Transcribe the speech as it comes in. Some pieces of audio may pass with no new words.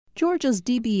Georgia's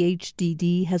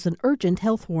DBHDD has an urgent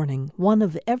health warning. 1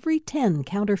 of every 10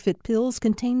 counterfeit pills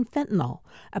contain fentanyl,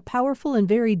 a powerful and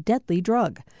very deadly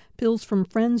drug. Pills from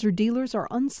friends or dealers are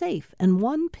unsafe, and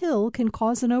 1 pill can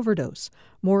cause an overdose.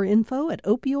 More info at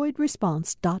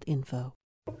opioidresponse.info.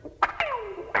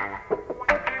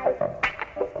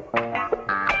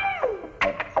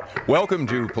 Welcome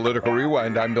to Political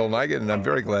Rewind. I'm Bill Nigut, and I'm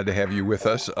very glad to have you with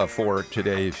us for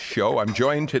today's show. I'm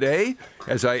joined today,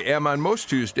 as I am on most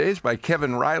Tuesdays, by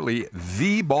Kevin Riley,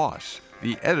 the boss,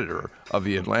 the editor of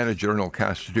the Atlanta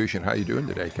Journal-Constitution. How are you doing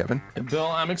today, Kevin? Bill,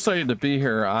 I'm excited to be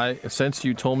here. Since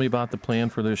you told me about the plan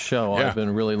for this show, I've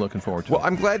been really looking forward to it. Well,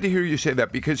 I'm glad to hear you say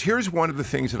that, because here's one of the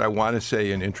things that I want to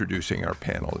say in introducing our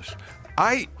panelists.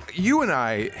 You and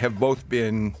I have both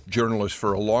been journalists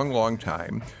for a long, long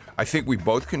time. I think we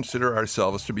both consider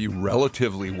ourselves to be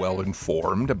relatively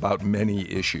well-informed about many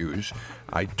issues.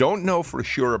 I don't know for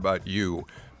sure about you,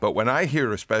 but when I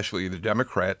hear especially the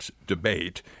Democrats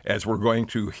debate, as we're going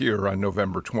to hear on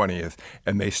November 20th,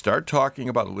 and they start talking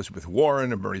about Elizabeth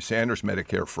Warren and Bernie Sanders,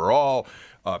 Medicare for all,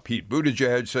 Pete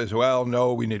Buttigieg says, well,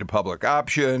 no, we need a public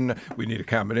option. We need a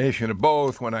combination of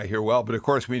both. When I hear, well, but of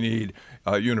course we need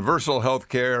universal health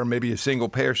care, maybe a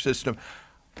single-payer system.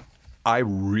 I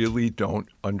really don't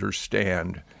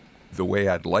understand the way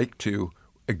I'd like to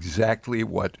exactly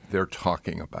what they're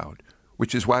talking about,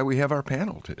 which is why we have our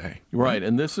panel today. Right,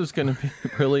 and this is going to be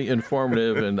really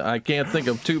informative, and I can't think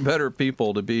of 2 better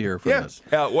people to be here for this.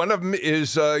 One of them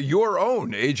is your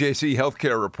own AJC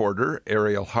healthcare reporter,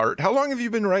 Ariel Hart. How long have you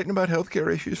been writing about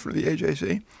healthcare issues for the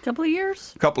AJC? Couple of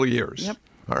years. Couple of years. Yep.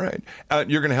 All right.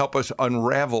 You're going to help us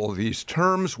unravel these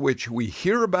terms which we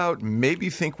hear about, maybe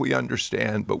think we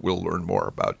understand, but we'll learn more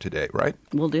about today, right?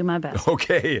 We'll do my best.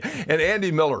 Okay. And Andy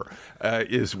Miller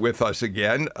is with us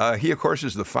again. He, of course,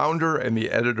 is the founder and the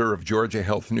editor of Georgia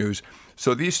Health News.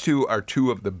 So these two are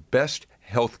 2 of the best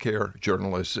healthcare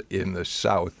journalists in the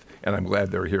South, and I'm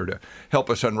glad they're here to help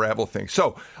us unravel things.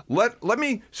 So let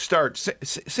me start.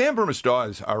 Sam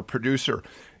Burmess-Dawes, our producer,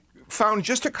 found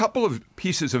just a couple of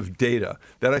pieces of data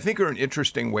that I think are an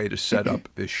interesting way to set up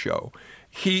this show.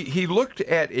 He looked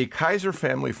at a Kaiser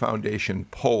Family Foundation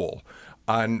poll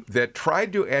that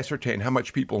tried to ascertain how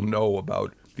much people know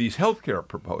about these healthcare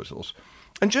proposals.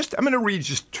 And I'm going to read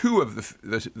just 2 of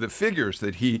the figures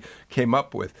that he came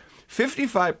up with.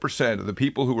 55% of the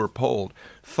people who were polled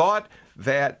thought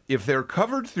that if they're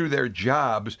covered through their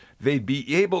jobs, they'd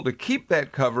be able to keep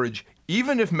that coverage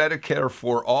even if Medicare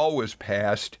for all was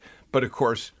passed. But, of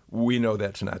course, we know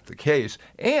that's not the case.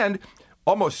 And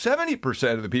almost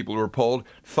 70% of the people who were polled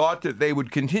thought that they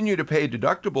would continue to pay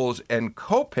deductibles and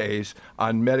copays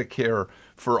on Medicare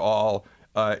for all,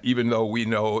 even though we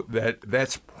know that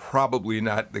that's probably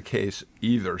not the case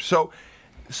either. So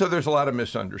there's a lot of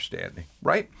misunderstanding,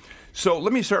 right? So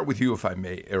let me start with you, if I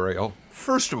may, Ariel.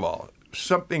 First of all,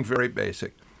 something very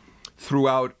basic.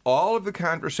 Throughout all of the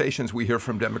conversations we hear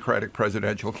from Democratic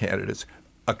presidential candidates,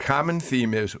 a common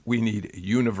theme is we need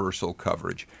universal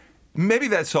coverage. Maybe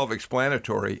that's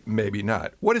self-explanatory, maybe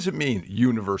not. What does it mean,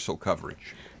 universal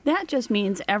coverage? That just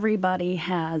means everybody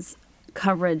has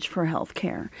coverage for health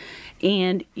care.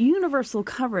 And universal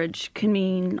coverage can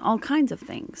mean all kinds of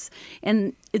things.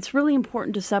 And it's really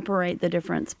important to separate the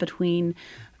difference between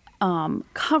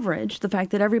coverage, the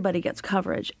fact that everybody gets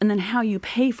coverage, and then how you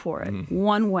pay for it,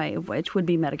 one way of which would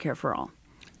be Medicare for all.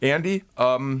 Andy,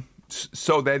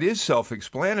 so that is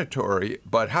self-explanatory,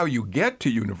 but how you get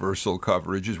to universal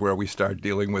coverage is where we start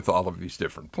dealing with all of these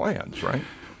different plans, right?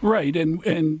 Right,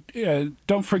 and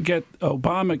don't forget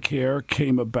Obamacare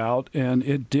came about, and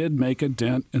it did make a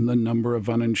dent in the number of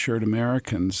uninsured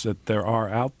Americans that there are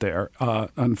out there.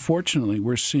 Unfortunately,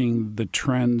 we're seeing the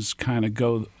trends kind of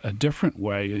go a different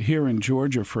way. Here in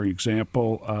Georgia, for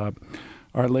example,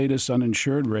 our latest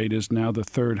uninsured rate is now the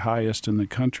 3rd highest in the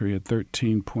country at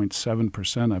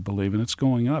 13.7%, I believe, and it's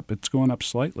going up. It's going up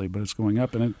slightly, but it's going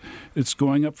up, and it's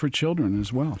going up for children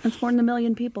as well. It's more than 1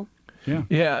 million people.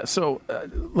 Yeah. So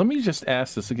let me just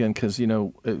ask this again, because,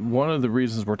 one of the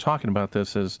reasons we're talking about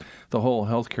this is the whole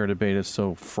healthcare debate is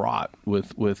so fraught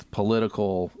with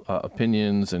political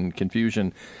opinions and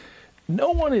confusion.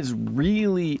 No one is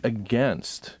really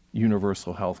against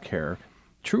universal healthcare.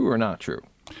 True or not true?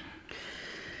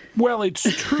 Well, it's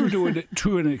true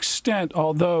to an extent,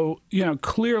 although,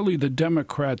 clearly the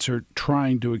Democrats are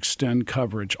trying to extend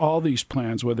coverage. All these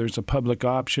plans, whether it's a public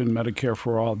option, Medicare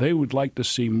for all, they would like to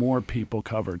see more people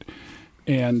covered.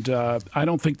 And I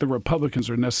don't think the Republicans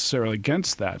are necessarily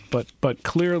against that, but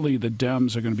clearly the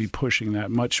Dems are going to be pushing that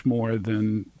much more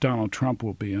than Donald Trump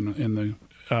will be in the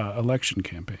election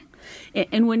campaign.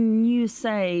 And when you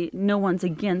say no one's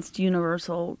against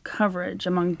universal coverage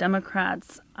among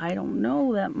Democrats, I don't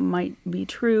know, that might be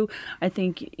true. I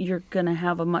think you're going to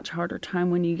have a much harder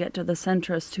time when you get to the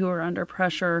centrists who are under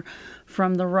pressure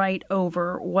from the right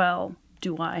over, well,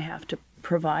 do I have to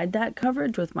provide that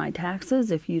coverage with my taxes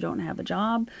if you don't have a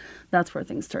job? That's where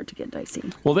things start to get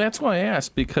dicey. Well, that's why I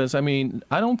asked, because, I mean,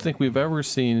 I don't think we've ever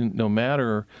seen, no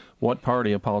matter what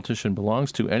party a politician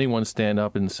belongs to, anyone stand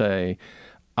up and say,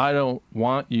 I don't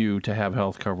want you to have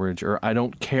health coverage, or I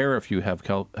don't care if you have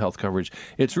health coverage.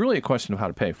 It's really a question of how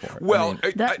to pay for it. Well,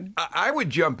 I would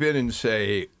jump in and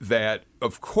say that,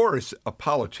 of course, a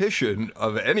politician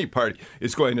of any party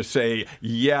is going to say,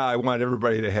 yeah, I want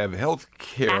everybody to have health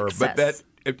care. But that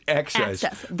access.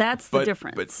 That's the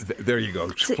difference. But there you go.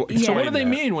 So what do they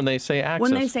mean when they say access?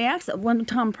 When they say access, when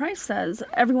Tom Price says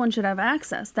everyone should have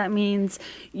access, that means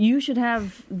you should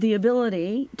have the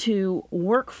ability to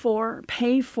work for,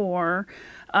 pay for,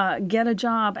 get a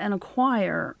job, and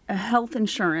acquire a health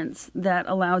insurance that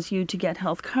allows you to get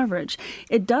health coverage.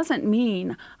 It doesn't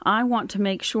mean I want to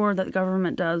make sure that the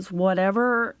government does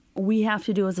whatever we have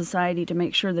to do as a society to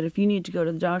make sure that if you need to go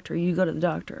to the doctor, you go to the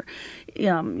doctor.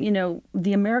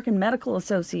 The American Medical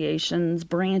Association's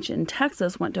branch in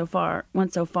Texas went so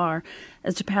far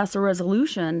as to pass a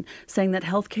resolution saying that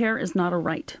health care is not a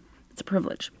right; it's a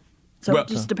privilege. So it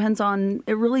just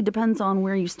really depends on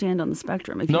where you stand on the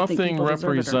spectrum. If nothing you think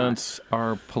represents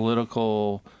our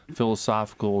political,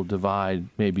 philosophical divide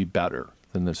maybe better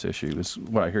than this issue, is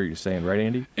what I hear you saying, right,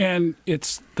 Andy? And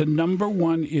it's the number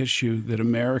one issue that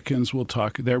Americans will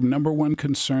talk. Their number one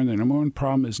concern, their number one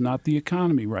problem is not the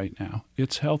economy right now.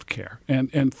 It's health care.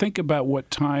 And think about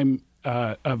what time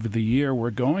of the year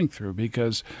we're going through,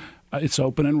 because it's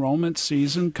open enrollment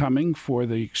season coming for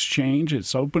the exchange.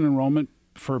 It's open enrollment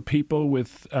for people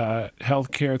with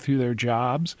health care through their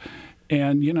jobs.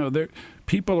 And,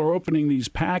 people are opening these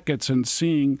packets and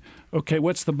seeing, okay,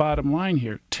 what's the bottom line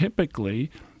here? Typically,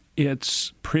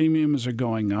 it's premiums are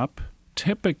going up.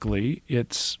 Typically,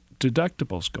 it's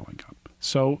deductibles going up.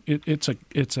 So it's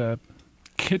a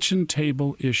kitchen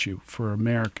table issue for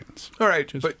Americans. All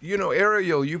right, but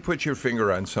Ariel, you put your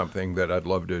finger on something that I'd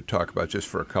love to talk about just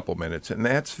for a couple minutes, and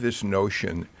that's this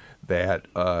notion that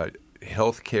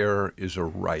health care is a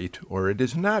right or it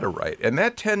is not a right. And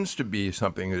that tends to be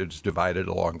something that's divided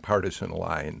along partisan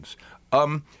lines.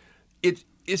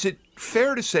 Is it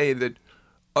fair to say that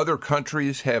other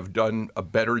countries have done a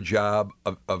better job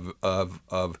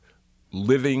of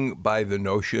living by the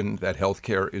notion that health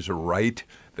care is a right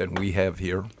than we have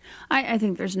here? I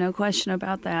think there's no question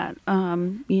about that.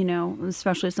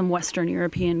 Especially some Western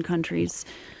European countries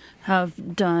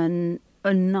have done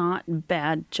a not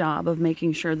bad job of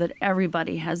making sure that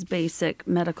everybody has basic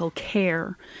medical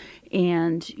care.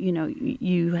 And,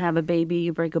 you have a baby,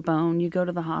 you break a bone, you go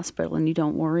to the hospital, and you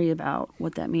don't worry about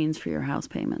what that means for your house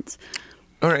payments.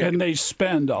 All right. And they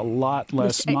spend a lot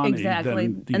less money exactly.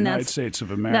 than the United States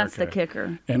of America. That's the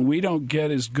kicker. And we don't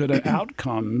get as good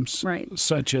outcomes, right,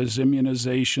 such as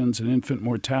immunizations and infant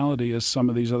mortality, as some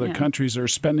of these other countries are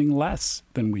spending less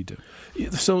than we do.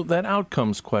 So that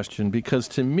outcomes question, because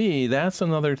to me, that's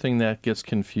another thing that gets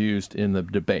confused in the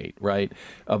debate, right,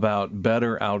 about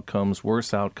better outcomes,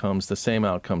 worse outcomes, the same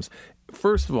outcomes.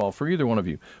 First of all, for either one of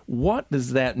you, what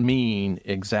does that mean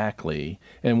exactly?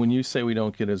 And when you say we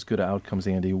don't get as good outcomes,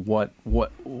 Andy, what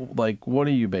are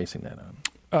you basing that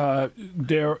on?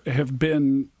 There have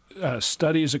been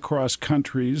studies across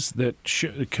countries that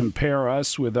compare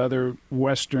us with other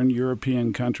Western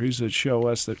European countries that show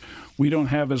us that we don't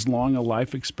have as long a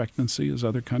life expectancy as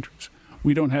other countries.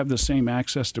 We don't have the same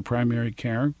access to primary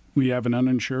care. We have an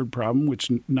uninsured problem, which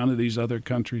none of these other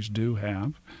countries do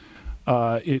have.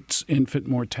 It's infant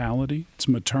mortality. It's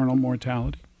maternal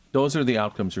mortality. Those are the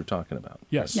outcomes you're talking about.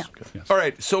 Yes. Yeah. Yes. All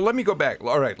right, so let me go back.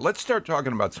 All right, let's start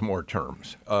talking about some more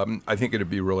terms. I think it'd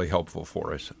be really helpful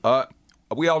for us.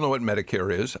 We all know what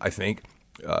Medicare is, I think.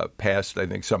 Passed, I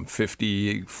think, some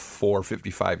 54,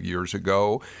 55 years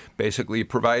ago. Basically, it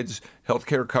provides health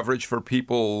care coverage for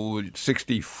people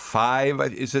 65.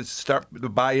 Is it start the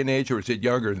buy-in age, or is it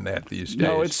younger than that these days?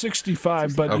 No, it's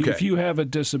 65, but okay. If you have a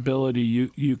disability,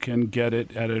 you can get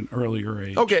it at an earlier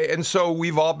age. Okay, and so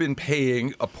we've all been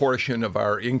paying a portion of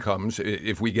our incomes,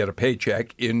 if we get a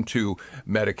paycheck, into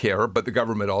Medicare, but the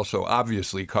government also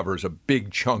obviously covers a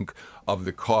big chunk of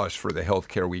the cost for the health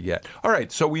care we get. All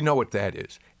right, so we know what that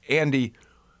is. Andy,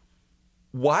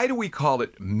 why do we call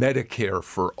it Medicare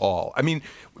for all? I mean,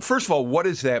 first of all, what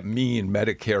does that mean,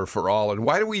 Medicare for all? And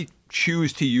why do we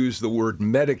choose to use the word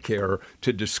Medicare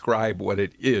to describe what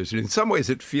it is? And in some ways,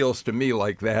 it feels to me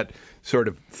like that sort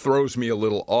of throws me a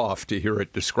little off to hear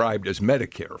it described as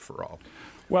Medicare for all.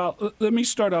 Well, let me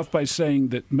start off by saying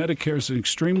that Medicare is an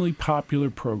extremely popular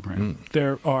program.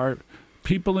 There are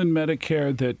people in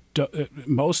Medicare that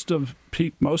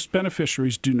most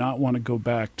beneficiaries do not want to go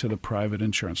back to the private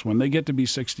insurance. When they get to be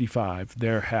 65,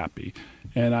 they're happy.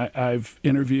 And I've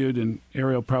interviewed, and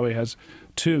Ariel probably has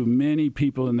too, many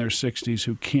people in their 60s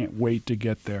who can't wait to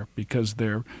get there because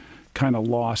they're kind of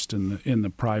lost in the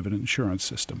private insurance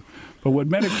system. But what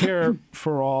Medicare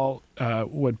for all,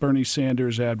 what Bernie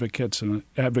Sanders advocates and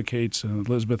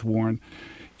Elizabeth Warren,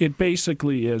 it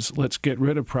basically is, let's get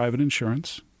rid of private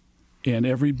insurance, and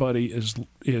everybody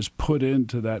is put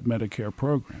into that Medicare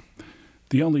program.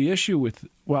 The only issue with,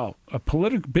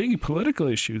 big political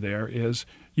issue there is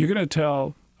you're going to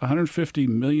tell 150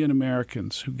 million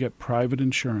Americans who get private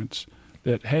insurance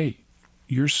that, hey,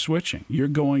 you're switching. You're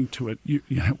going to it.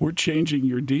 We're changing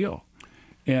your deal.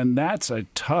 And that's a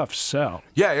tough sell.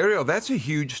 Yeah, Ariel, that's a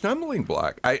huge stumbling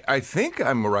block. I think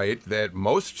I'm right that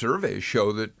most surveys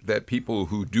show that people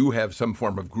who do have some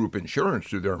form of group insurance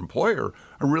through their employer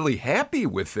are really happy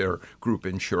with their group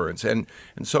insurance. And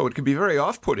so it could be very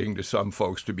off-putting to some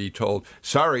folks to be told,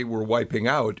 sorry, we're wiping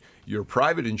out your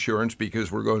private insurance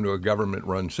because we're going to a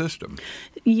government-run system.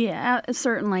 Yeah,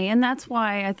 certainly. And that's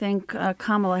why I think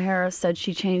Kamala Harris said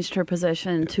she changed her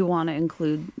position to want to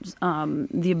include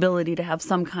the ability to have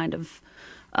some kind of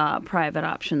private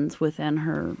options within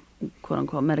her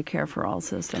quote-unquote Medicare for all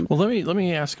system. Well, let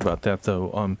me ask about that,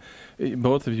 though.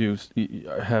 Both of you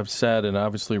have said and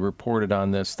obviously reported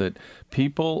on this that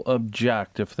people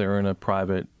object if they're in a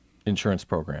private insurance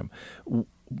program.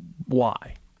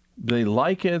 Why? They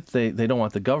like it. They don't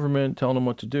want the government telling them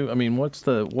what to do. I mean, what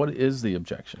is the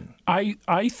objection?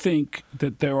 I think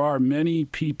that there are many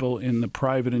people in the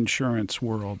private insurance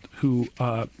world who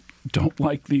don't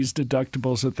like these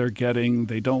deductibles that they're getting.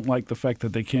 They don't like the fact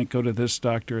that they can't go to this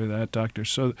doctor or that doctor.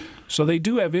 So they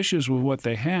do have issues with what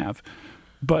they have.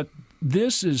 But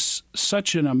this is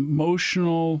such an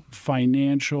emotional,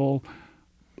 financial,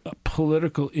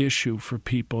 political issue for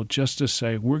people just to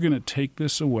say, we're going to take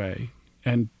this away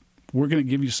and we're going to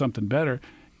give you something better,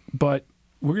 but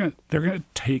they're going to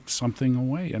take something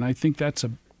away. And I think that's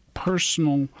a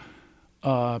personal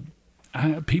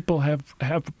people have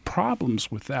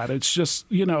problems with that. It's just,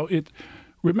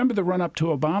 remember the run up to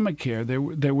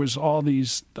Obamacare, there was all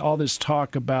this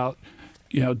talk about,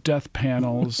 death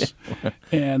panels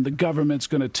and the government's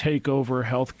going to take over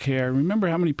health care. Remember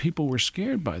how many people were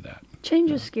scared by that?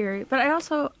 Change is scary, but I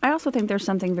also think there's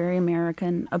something very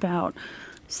American about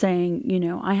saying,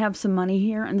 I have some money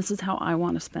here and this is how I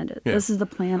want to spend it. Yeah. This is the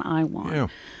plan I want. Yeah.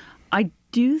 I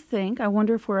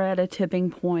wonder if we're at a tipping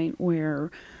point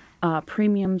where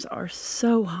premiums are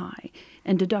so high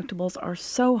and deductibles are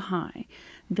so high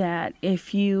that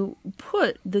if you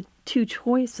put the two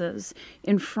choices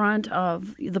in front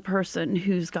of the person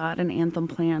who's got an Anthem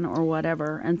plan or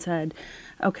whatever and said,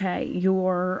 okay,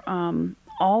 your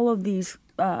all of these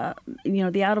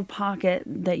the out-of-pocket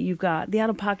that you've got, the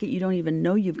out-of-pocket you don't even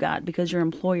know you've got because your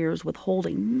employer is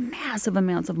withholding massive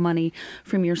amounts of money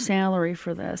from your salary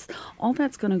for this, all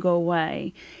that's going to go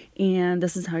away, and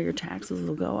this is how your taxes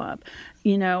will go up.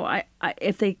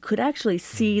 If they could actually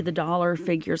see the dollar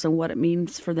figures and what it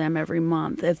means for them every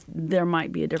month, if there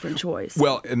might be a different choice.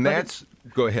 Well, and that's...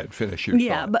 Go ahead, finish your thought.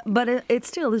 Yeah, but it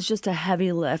still is just a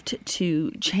heavy lift to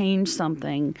change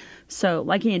something so,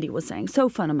 like Andy was saying, so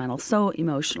fundamental, so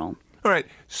emotional. All right.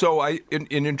 So in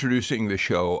introducing the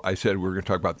show, I said we were going to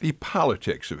talk about the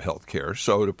politics of healthcare.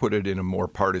 So to put it in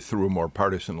through a more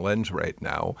partisan lens right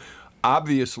now,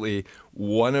 obviously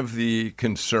one of the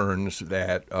concerns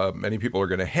that many people are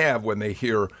going to have when they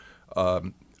hear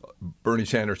Bernie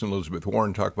Sanders and Elizabeth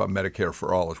Warren talk about Medicare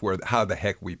for all is how the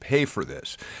heck we pay for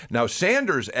this. Now,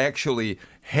 Sanders actually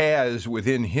has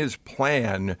within his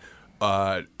plan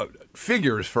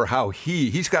figures for how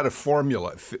he's got a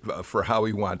formula for how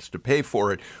he wants to pay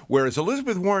for it, whereas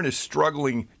Elizabeth Warren is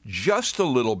struggling just a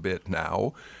little bit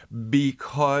now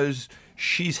because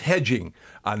she's hedging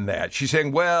on that. She's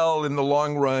saying, well, in the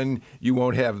long run, you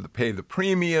won't have to pay the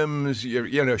premiums. She's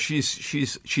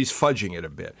fudging it a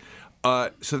bit.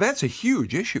 So that's a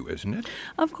huge issue, isn't it?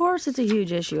 Of course it's a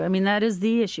huge issue. I mean, that is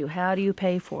the issue. How do you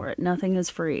pay for it? Nothing is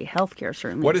free. Healthcare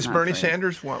certainly What is does not Bernie free.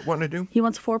 Sanders want to do? He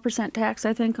wants 4% tax,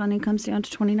 I think, on incomes down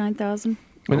to $29,000.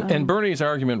 And Bernie's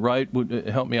argument, right, would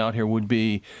help me out here, would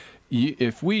be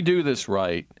if we do this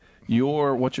right,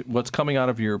 what's coming out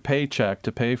of your paycheck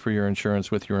to pay for your insurance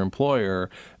with your employer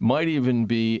might even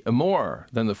be more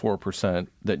than the 4%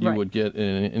 that you would get in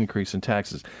an increase in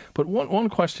taxes. But one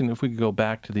question, if we could go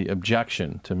back to the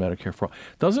objection to Medicare for All,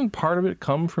 doesn't part of it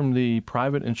come from the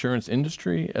private insurance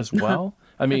industry as well?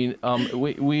 I mean,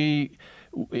 we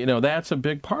that's a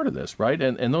big part of this, right?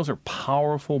 And those are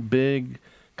powerful, big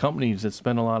companies that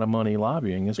spend a lot of money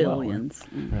lobbying as Billions.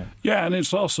 well. Right? Yeah, and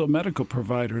it's also medical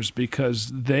providers because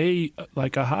they,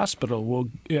 like a hospital, will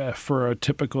for a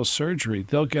typical surgery,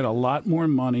 they'll get a lot more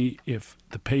money if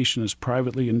the patient is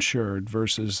privately insured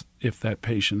versus if that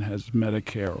patient has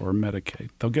Medicare or Medicaid.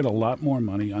 They'll get a lot more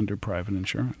money under private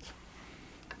insurance.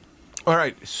 All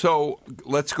right, so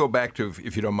let's go back to,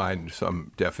 if you don't mind,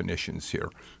 some definitions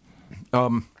here.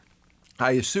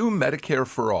 I assume Medicare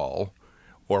for All,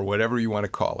 or whatever you want to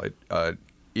call it,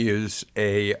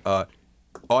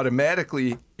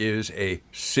 automatically is a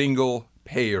single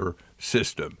payer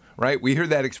system, right? We hear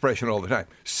that expression all the time,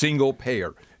 single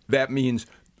payer. That means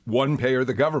one payer,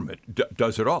 the government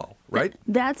does it all, right?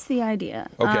 That's the idea.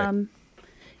 Okay.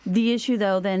 The issue,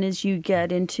 though, then is you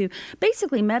get into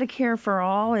basically Medicare for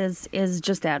All is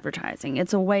just advertising.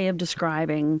 It's a way of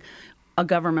describing a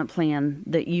government plan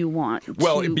that you want.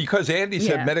 Well, because Andy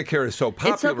said Medicare is so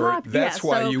popular, that's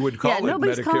why you would call it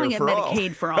nobody's Medicare calling for it all.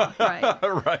 Medicaid for all.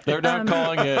 Right. Right. They're not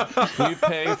calling it, we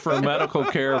pay for medical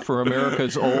care for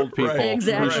America's old people. Right.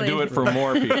 Exactly. We should do it for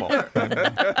more people.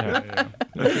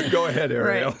 Go ahead,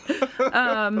 Ariel.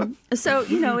 Right. So,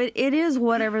 it is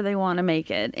whatever they want to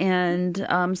make it. And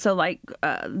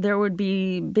there would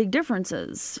be big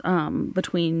differences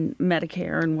between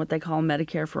Medicare and what they call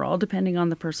Medicare for All, depending on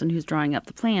the person who's drawing up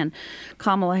the plan.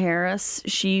 Kamala Harris,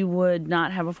 she would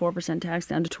not have a 4% tax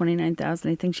down to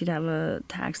 $29,000. I think she'd have a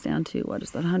tax down to,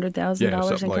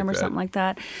 $100,000 income or something like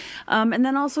that. And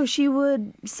then also she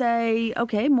would say,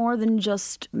 okay, more than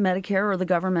just Medicare or the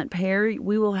government payer,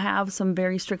 we will have some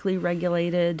very strictly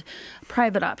regulated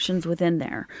private options within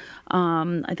there.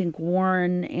 I think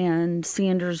Warren and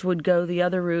Sanders would go the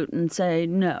other route and say,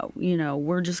 no,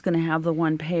 we're just going to have the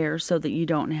one payer so that you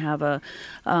don't have a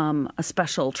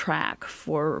special track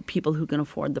for people who can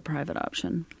afford the private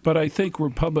option. But I think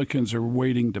Republicans are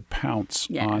waiting to pounce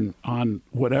on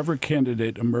whatever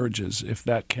candidate emerges if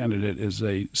that candidate is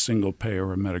a single payer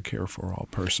or Medicare for all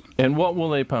person. And what will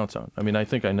they pounce on? I mean, I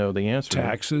think I know the answer.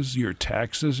 Taxes. Your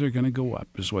taxes are going to go up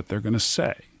is what they're going to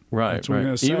say. Right, That's what we're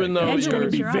going to say. Even though it's going to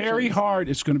be your very options. hard.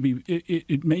 It's going to be.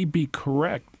 It may be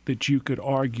correct that you could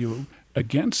argue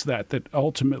against that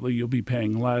ultimately you'll be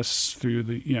paying less through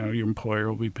the. Your employer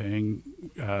will be paying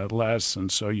less, and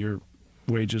so your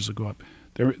wages will go up.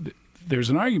 There's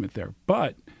an argument there,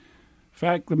 but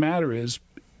fact of the matter is,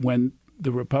 when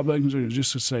the Republicans are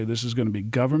just to say this is going to be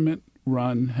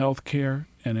government-run health care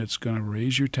and it's going to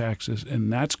raise your taxes,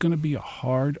 and that's going to be a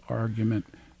hard argument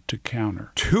to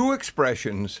counter. Two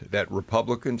expressions that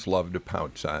Republicans love to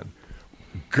pounce on: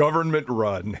 government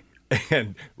run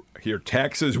and your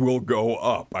taxes will go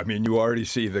up. I mean, you already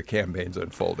see the campaigns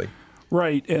unfolding.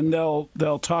 Right, and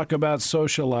they'll talk about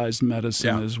socialized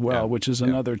medicine as well, which is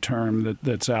another term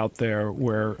that's out there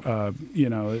where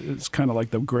it's kind of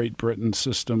like the Great Britain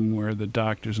system where the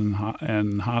doctors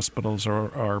and hospitals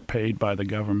are paid by the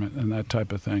government and that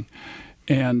type of thing.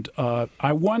 And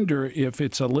I wonder if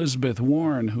it's Elizabeth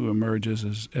Warren who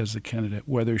emerges as the candidate,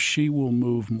 whether she will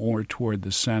move more toward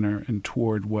the center and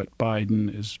toward what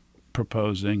Biden is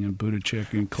proposing and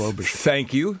Buttigieg and Klobuchar.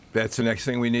 Thank you. That's the next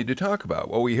thing we need to talk about.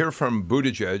 What we hear from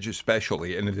Buttigieg,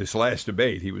 especially, and in this last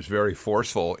debate, he was very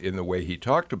forceful in the way he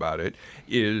talked about it,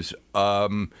 is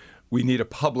we need a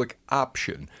public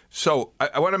option. So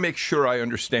I want to make sure I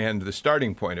understand the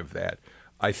starting point of that.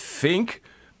 I think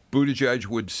Buttigieg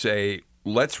would say,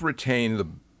 let's retain the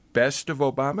best of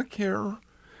Obamacare,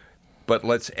 but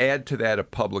let's add to that a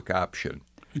public option.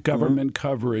 Government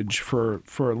coverage for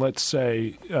let's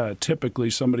say, typically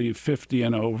somebody 50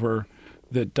 and over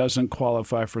that doesn't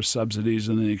qualify for subsidies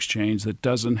in the exchange, that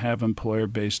doesn't have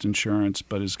employer-based insurance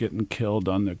but is getting killed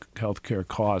on the health care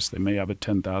costs. They may have a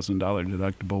 $10,000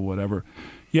 deductible, whatever.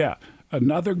 Yeah,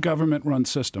 another government-run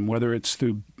system, whether it's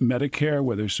through Medicare,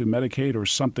 whether it's through Medicaid, or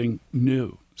something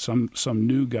new, some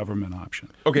new government option.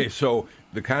 Okay, so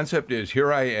the concept is,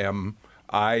 here I am,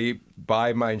 I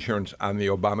buy my insurance on the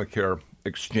Obamacare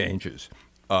exchanges.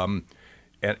 And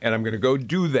I'm going to go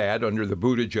do that under the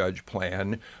Buttigieg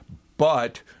plan.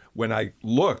 But when I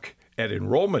look at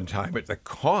enrollment time, at the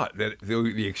cost, that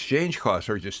the exchange costs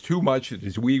are just too much,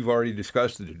 as we've already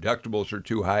discussed, the deductibles are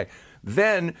too high,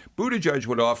 then Buttigieg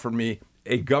would offer me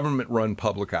a government-run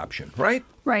public option, right?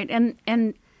 Right.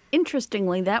 And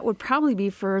interestingly, that would probably be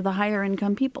for the higher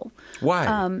income people.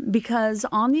 Why? Because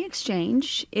on the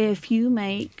exchange, if you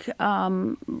make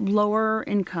lower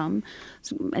income,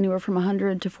 anywhere from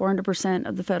 100 to 400%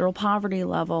 of the federal poverty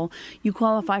level, you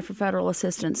qualify for federal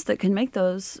assistance that can make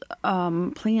those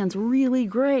plans really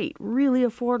great, really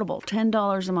affordable,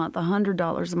 $10 a month,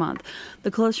 $100 a month.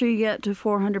 The closer you get to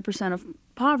 400% of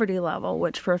poverty level,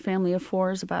 which for a family of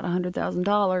four is about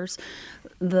 $100,000,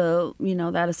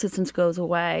 that assistance goes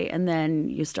away, and then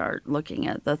you start looking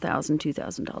at the $1,000,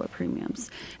 $2,000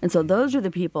 premiums. And so those are the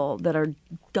people that are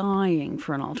dying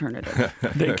for an alternative.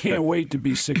 They can't wait to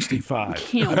be 65.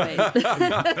 Can't wait.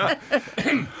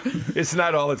 It's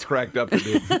not all it's cracked up to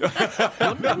be.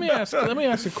 Let me ask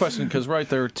a question, because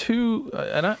there are two,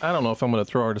 and I don't know if I'm going to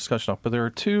throw our discussion off, but there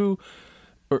are two,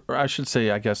 or I should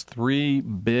say, I guess, three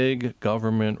big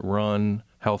government-run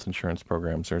health insurance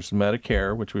programs. There's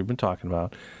Medicare, which we've been talking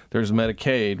about. There's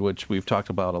Medicaid, which we've talked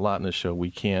about a lot in this show. We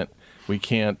can't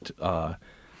get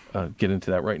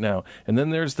into that right now. And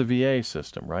then there's the VA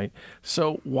system, right?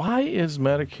 So why is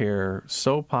Medicare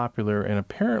so popular and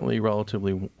apparently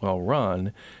relatively well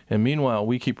run? And meanwhile,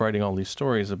 we keep writing all these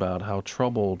stories about how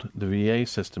troubled the VA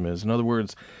system is. In other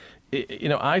words,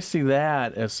 I see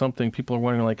that as something people are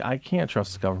wondering, like, I can't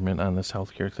trust the government on this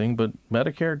healthcare thing, but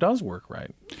Medicare does work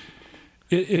right.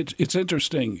 It's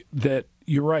interesting that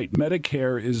you're right.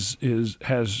 Medicare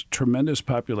has tremendous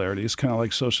popularity. It's kind of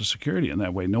like Social Security in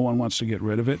that way. No one wants to get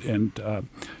rid of it, and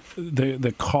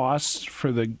the costs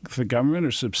for the government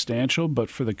are substantial, but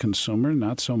for the consumer,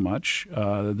 not so much.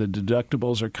 The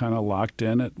deductibles are kind of locked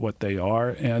in at what they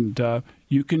are, and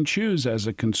you can choose as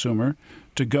a consumer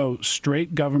to go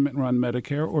straight government-run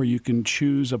Medicare, or you can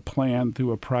choose a plan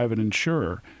through a private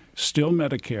insurer. Still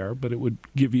Medicare, but it would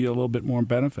give you a little bit more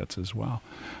benefits as well.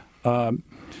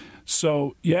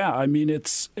 So yeah, I mean,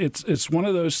 it's one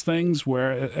of those things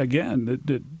where,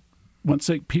 again, once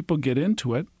people get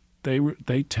into it,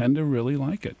 they tend to really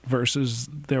like it versus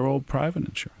their old private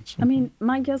insurance. I mean,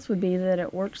 my guess would be that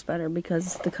it works better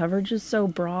because the coverage is so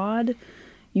broad.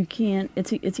 You can't.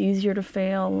 It's easier to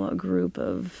fail a group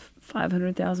of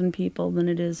 500,000 people than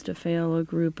it is to fail a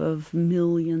group of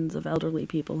millions of elderly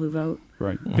people who vote.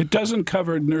 Right. It doesn't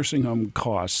cover nursing home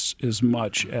costs as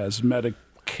much as Medicaid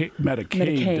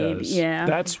does. Yeah.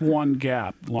 That's one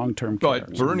gap, long-term care.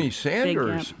 But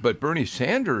Bernie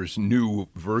Sanders' new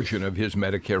version of his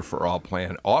Medicare for All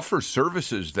plan offers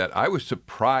services that I was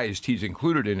surprised he's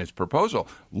included in his proposal.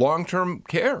 Long-term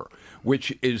care,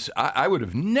 which is, I would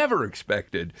have never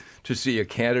expected to see a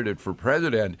candidate for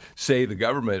president say the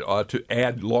government ought to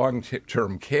add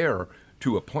long-term care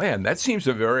to a plan. That seems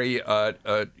a very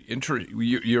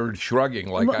you're shrugging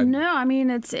like no, I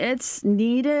mean it's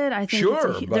needed. I think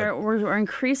sure, we're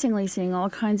increasingly seeing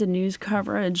all kinds of news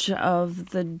coverage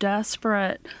of the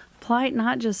desperate plight,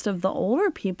 not just of the older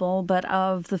people, but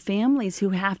of the families who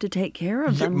have to take care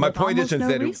of them. My point isn't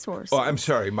that resources. I'm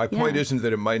sorry. My point isn't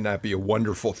that it might not be a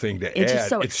wonderful thing to it's add. Just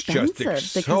so it's expensive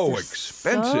just so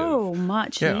expensive. So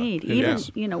much need.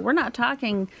 Even we're not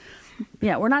talking.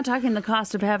 Yeah, we're not talking the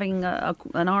cost of having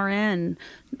an RN,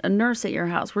 a nurse at your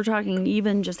house. We're talking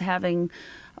even just having,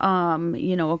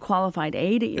 a qualified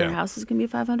aide at your house is going to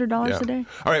be $500 a day.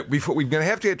 All right, we're going to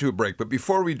have to get to a break, but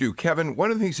before we do, Kevin, one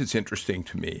of the things that's interesting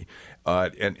to me,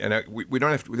 we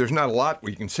don't have to, there's not a lot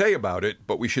we can say about it,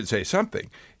 but we should say something,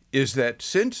 is that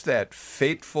since that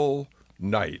fateful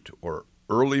night or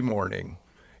early morning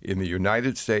in the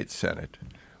United States Senate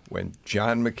when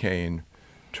John McCain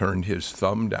turned his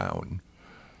thumb down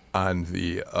on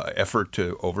the effort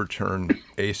to overturn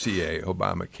ACA,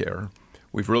 Obamacare,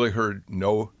 we've really heard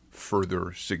no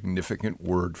further significant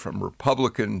word from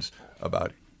Republicans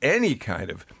about any kind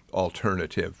of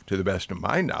alternative, to the best of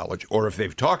my knowledge, or if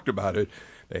they've talked about it,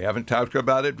 they haven't talked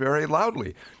about it very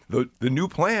loudly. The new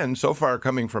plan so far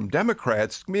coming from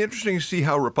Democrats, it's going to be interesting to see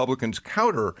how Republicans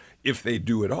counter if they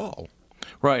do at all.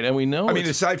 Right, and we know. I mean,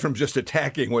 aside from just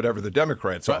attacking whatever the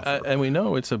Democrats offer, and we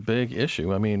know it's a big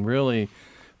issue. I mean, really,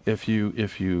 if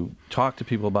you talk to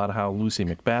people about how Lucy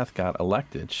McBath got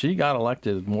elected, she got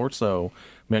elected more so,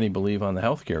 many believe, on the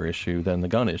healthcare issue than the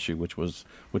gun issue, which was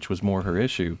more her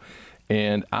issue.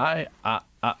 And but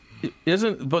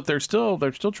they're still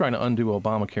trying to undo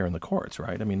Obamacare in the courts,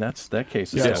 right? I mean, that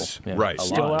case is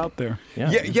still out there.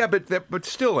 But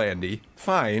still, Andy,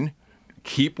 fine.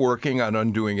 Keep working on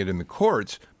undoing it in the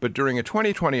courts, but during a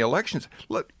 2020 elections,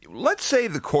 let's say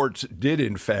the courts did,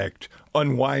 in fact,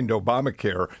 unwind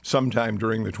Obamacare sometime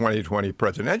during the 2020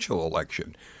 presidential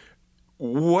election.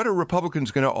 What are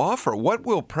Republicans going to offer? What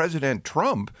will President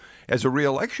Trump, as a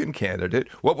reelection candidate,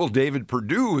 what will David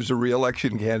Perdue, as a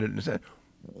reelection candidate,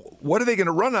 what are they going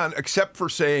to run on except for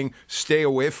saying stay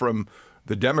away from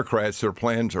the Democrats? Their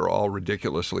plans are all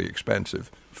ridiculously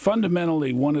expensive.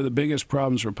 Fundamentally, one of the biggest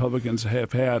problems Republicans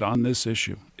have had on this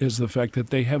issue is the fact that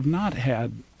they have not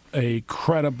had a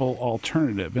credible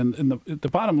alternative. And the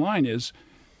bottom line is,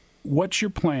 what's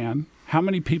your plan? How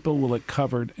many people will it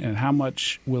cover, and how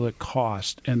much will it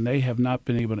cost? And they have not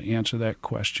been able to answer that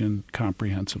question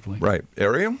comprehensively. Right.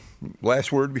 Ariel,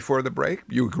 last word before the break.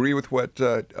 You agree with what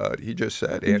he just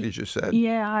said, Andy just said?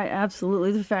 Yeah,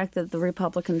 absolutely. The fact that the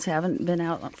Republicans haven't been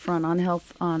out up front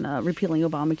on repealing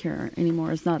Obamacare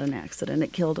anymore is not an accident.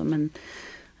 It killed them, and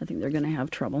I think they're going to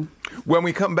have trouble. When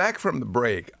we come back from the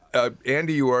break,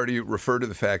 Andy, you already referred to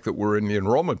the fact that we're in the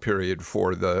enrollment period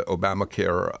for the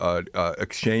Obamacare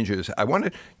exchanges.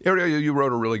 Ariel, you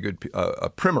wrote a really good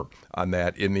primer on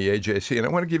that in the AJC, and I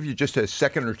want to give you just a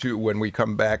second or two when we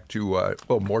come back to,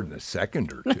 more than a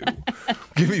second or two,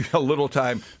 give you a little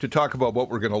time to talk about what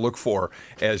we're going to look for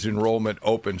as enrollment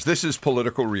opens. This is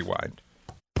Political Rewind.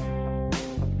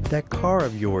 That car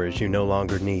of yours you no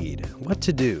longer need. What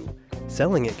to do?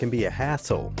 Selling it can be a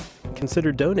hassle.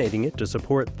 Consider donating it to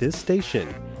support this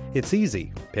station. It's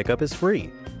easy. Pickup is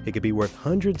free. It could be worth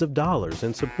hundreds of dollars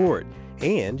in support,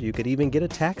 and you could even get a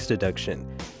tax deduction.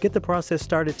 Get the process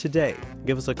started today.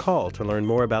 Give us a call to learn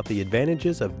more about the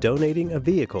advantages of donating a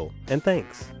vehicle. And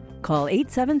thanks. Call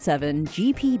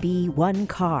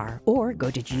 877-GPB-1CAR or go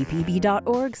to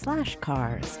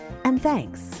gpb.org/cars. And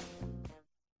thanks.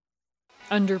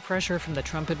 Under pressure from the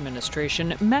Trump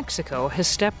administration, Mexico has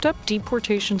stepped up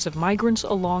deportations of migrants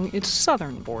along its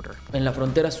southern border. En la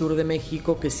frontera sur de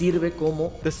México, que sirve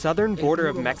como... The southern border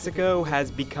of Mexico has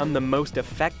become the most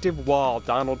effective wall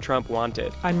Donald Trump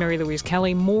wanted. I'm Mary Louise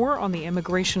Kelly. More on the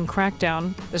immigration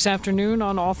crackdown this afternoon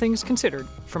on All Things Considered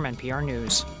from NPR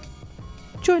News.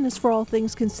 Join us for All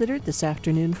Things Considered this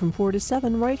afternoon from 4 to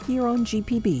 7 right here on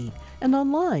GPB and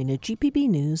online at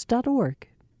gpbnews.org.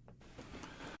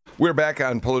 We're back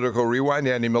on Political Rewind.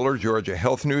 Andy Miller, Georgia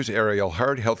Health News, Ariel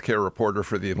Hart, healthcare reporter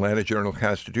for the Atlanta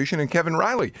Journal-Constitution, and Kevin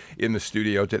Riley in the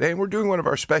studio today. And we're doing one of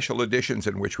our special editions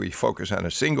in which we focus on a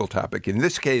single topic, in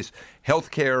this case,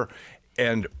 healthcare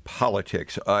and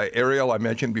politics. Ariel, I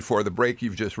mentioned before the break,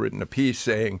 you've just written a piece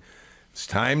saying it's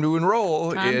time to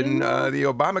enroll in the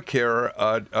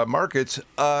Obamacare markets.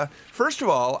 First of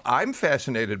all, I'm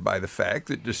fascinated by the fact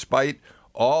that despite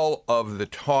all of the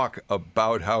talk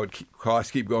about how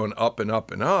costs keep going up and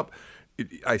up and up,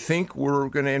 I think we're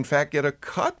going to, in fact, get a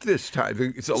cut this time.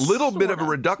 It's a little bit of a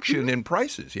reduction in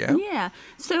prices, yeah? Yeah.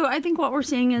 So I think what we're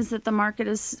seeing is that the market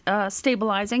is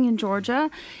stabilizing in Georgia.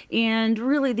 And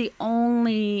really the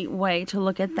only way to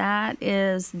look at that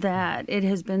is that it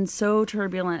has been so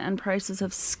turbulent and prices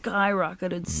have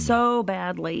skyrocketed so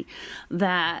badly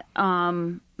that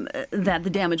the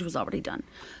damage was already done.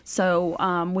 So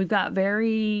we've got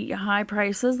very high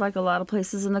prices, like a lot of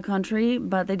places in the country,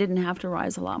 but they didn't have to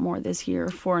rise a lot more this year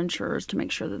for insurers to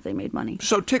make sure that they made money.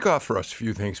 So tick off for us a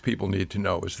few things people need to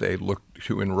know as they look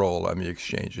to enroll on the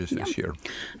exchanges this year.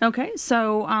 Okay,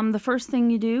 so the first thing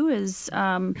you do is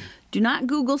do not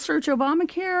Google search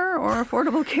Obamacare or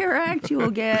Affordable Care Act. You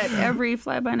will get every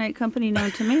fly-by-night company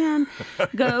known to man.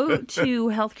 Go to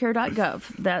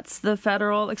healthcare.gov. That's the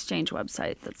federal exchange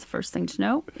website. That's the first thing to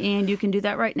know. And you can do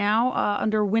that right now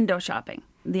under window shopping.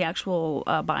 The actual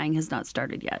buying has not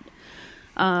started yet.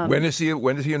 When is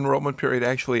the enrollment period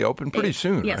actually open? Pretty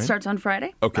soon, Yeah, right? It starts on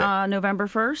Friday, November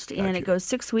 1st, and it goes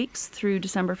 6 weeks through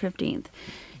December 15th.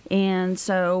 And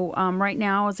so right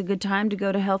now is a good time to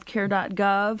go to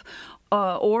healthcare.gov.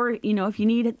 Or if you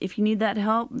need that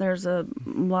help, there's a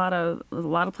lot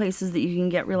of places that you can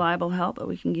get reliable help that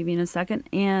we can give you in a second.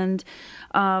 And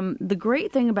the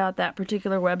great thing about that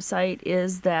particular website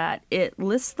is that it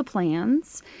lists the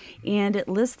plans and it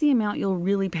lists the amount you'll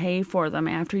really pay for them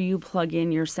after you plug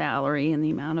in your salary and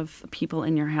the amount of people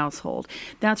in your household.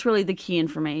 That's really the key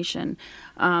information.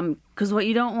 Because what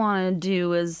you don't want to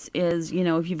do is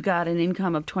if you've got an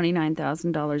income of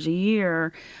 $29,000 a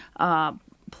year,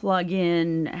 plug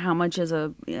in how much is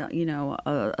a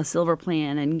silver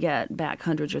plan and get back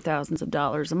hundreds or thousands of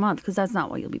dollars a month, because that's not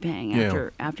what you'll be paying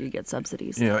after you get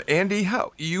subsidies. Yeah, Andy,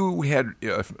 how you had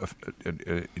a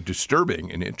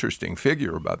disturbing and interesting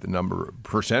figure about the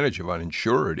percentage of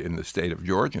uninsured in the state of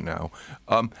Georgia now.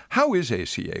 How is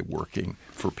ACA working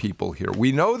for people here?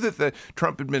 We know that the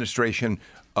Trump administration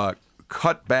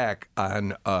cut back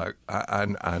on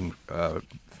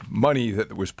money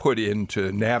that was put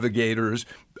into navigators,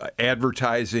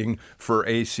 advertising for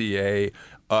ACA,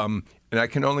 and I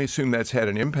can only assume that's had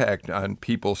an impact on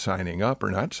people signing up or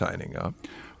not signing up.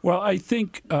 Well, I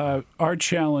think our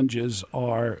challenges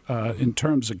are, in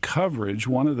terms of coverage,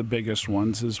 one of the biggest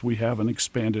ones is we haven't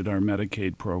expanded our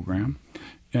Medicaid program.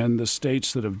 And the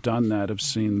states that have done that have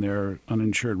seen their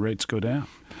uninsured rates go down.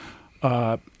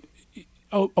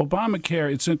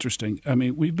 Obamacare, it's interesting. I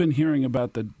mean, we've been hearing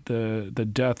about the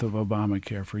death of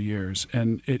Obamacare for years,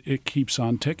 and it keeps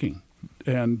on ticking.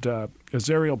 And as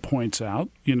Ariel points out,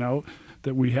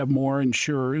 that we have more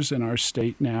insurers in our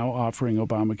state now offering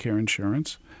Obamacare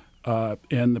insurance,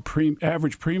 and the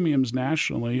average premiums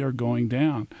nationally are going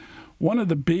down. One of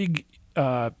the big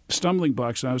stumbling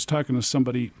blocks, and I was talking to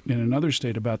somebody in another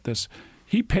state about this,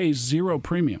 he pays zero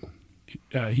premium.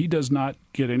 He does not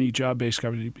get any job-based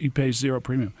coverage. He pays zero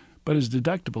premium, but his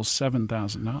deductible is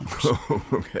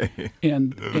 $7,000. Okay.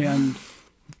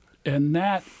 And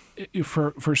that,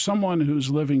 for someone who's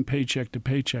living paycheck to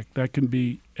paycheck, that can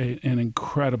be an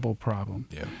incredible problem.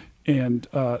 Yeah. And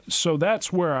so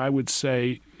that's where I would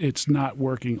say it's not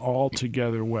working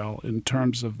altogether well in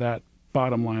terms of that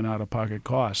bottom line out-of-pocket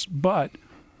costs. But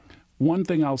one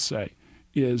thing I'll say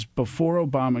is before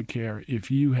Obamacare, if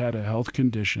you had a health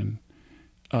condition,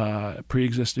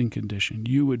 pre-existing condition,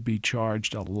 you would be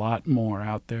charged a lot more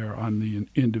out there on the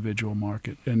individual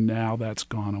market. And now that's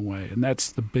gone away. And that's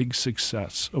the big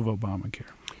success of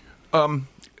Obamacare. All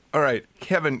right,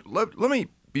 Kevin, let me,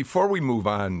 before we move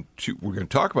on we're going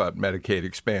to talk about Medicaid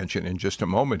expansion in just a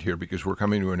moment here, because we're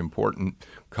coming to an important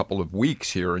couple of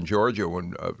weeks here in Georgia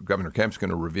when Governor Kemp's going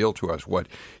to reveal to us what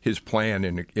his plan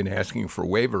in asking for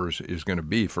waivers is going to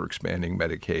be for expanding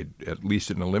Medicaid, at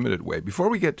least in a limited way. Before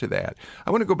we get to that,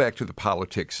 I want to go back to the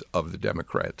politics of the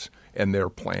Democrats and their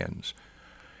plans.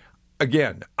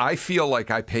 Again, I feel like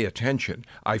I pay attention.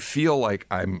 I feel like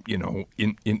I'm,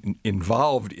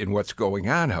 involved in what's going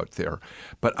on out there.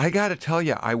 But I got to tell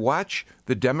you, I watch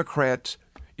the Democrats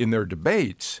in their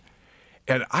debates,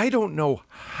 and I don't know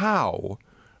how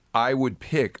I would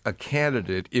pick a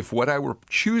candidate if what I were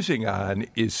choosing on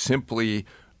is simply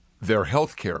their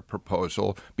health care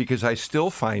proposal, because I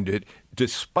still find it,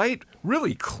 despite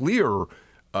really clear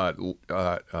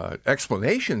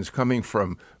explanations coming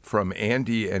from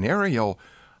Andy and Ariel,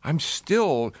 I'm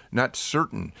still not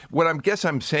certain. What I guess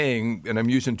I'm saying, and I'm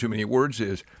using too many words,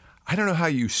 is I don't know how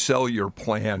you sell your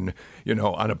plan,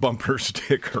 on a bumper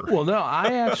sticker. Well, no,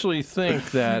 I actually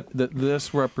think that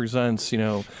this represents,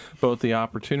 both the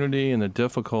opportunity and the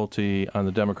difficulty on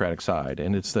the Democratic side.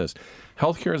 And it's this.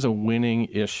 Healthcare is a winning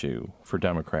issue for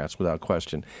Democrats, without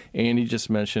question. Andy just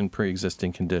mentioned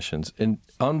pre-existing conditions, and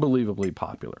unbelievably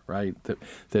popular, right?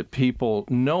 That people,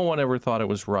 no one ever thought it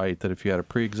was right that if you had a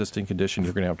pre-existing condition,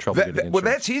 you're going to have trouble getting insurance. Well,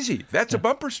 that's easy. That's a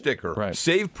bumper sticker. Right.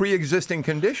 Save pre-existing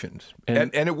conditions,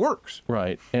 and it works.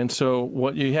 Right. And so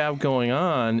what you have going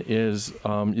on is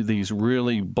these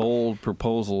really bold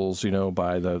proposals,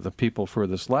 by the people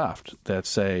furthest left that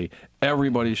say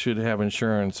everybody should have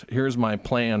insurance. Here's my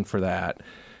plan for that.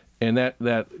 And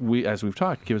that we, as we've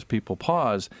talked, gives people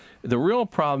pause. The real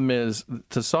problem is,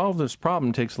 to solve this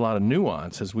problem takes a lot of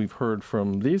nuance, as we've heard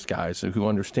from these guys who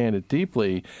understand it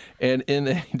deeply. And in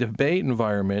a debate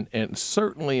environment, and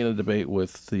certainly in a debate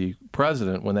with the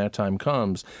president when that time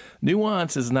comes,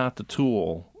 nuance is not the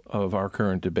tool of our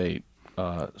current debate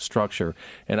structure.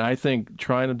 And I think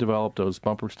trying to develop those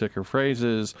bumper sticker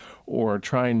phrases, or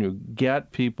trying to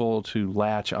get people to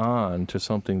latch on to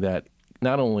something that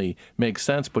not only makes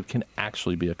sense, but can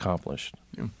actually be accomplished.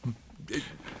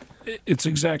 It's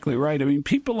exactly right. I mean,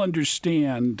 people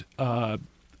understand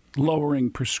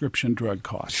lowering prescription drug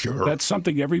costs. Sure. That's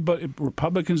something everybody,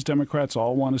 Republicans, Democrats,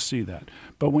 all want to see that.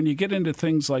 But when you get into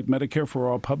things like Medicare for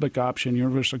All, public option,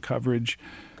 universal coverage,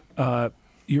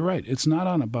 you're right. It's not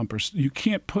on a bumper. You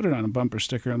can't put it on a bumper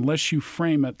sticker unless you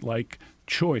frame it like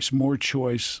choice, more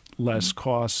choice, less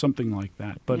cost, something like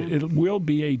that. But it will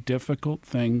be a difficult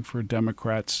thing for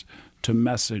Democrats to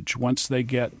message once they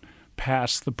get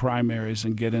past the primaries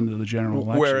and get into the general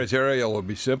election. Whereas, Ariel, will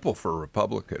be simple for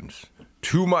Republicans.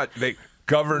 Too much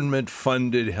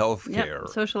government-funded health care. Yep.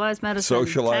 Socialized medicine.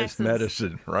 Socialized taxes.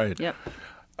 medicine, right. Yep.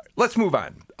 Let's move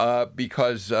on,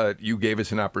 because you gave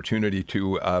us an opportunity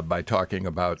to, by talking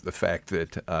about the fact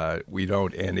that we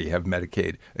don't, Andy, have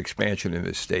Medicaid expansion in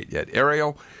this state yet.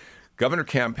 Ariel, Governor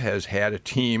Kemp has had a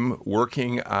team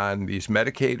working on these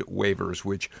Medicaid waivers,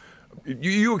 which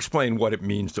You explain what it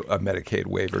means to a Medicaid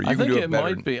waiver. I think it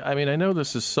might be. I mean, I know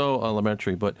this is so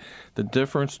elementary, but the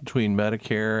difference between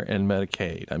Medicare and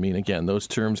Medicaid. I mean, again, those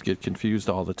terms get confused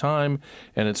all the time,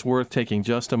 and it's worth taking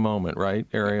just a moment, right,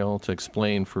 Ariel, to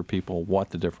explain for people what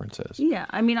the difference is. Yeah,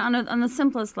 I mean, on the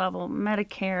simplest level,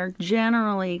 Medicare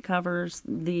generally covers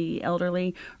the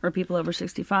elderly or people over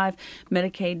 65.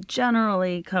 Medicaid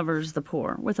generally covers the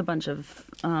poor, with a bunch of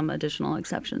additional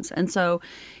exceptions. And so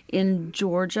in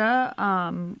Georgia,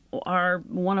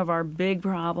 one of our big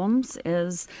problems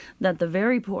is that the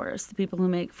very poorest, the people who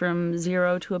make from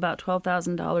 $0 to about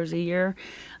 $12,000 a year,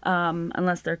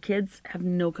 unless they're kids, have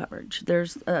no coverage.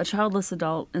 There's a childless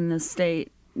adult in this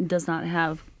state does not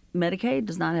have Medicaid,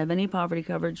 does not have any poverty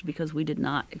coverage because we did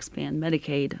not expand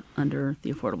Medicaid under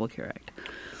the Affordable Care Act.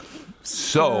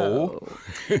 So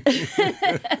a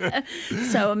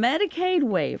Medicaid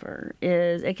waiver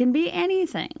it can be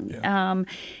anything.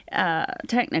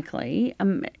 Technically,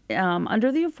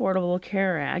 under the Affordable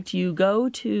Care Act, you go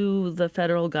to the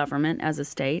federal government as a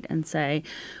state and say,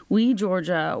 we,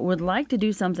 Georgia, would like to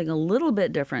do something a little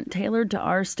bit different, tailored to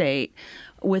our state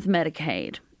with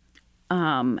Medicaid.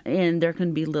 And there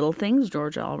can be little things.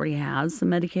 Georgia already has some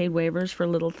Medicaid waivers for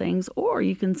little things. Or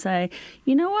you can say,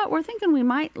 you know what, we're thinking we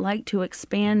might like to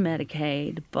expand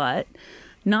Medicaid, but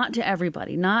not to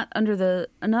everybody, not under the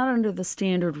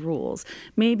standard rules.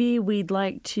 Maybe we'd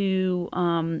like to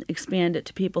expand it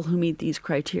to people who meet these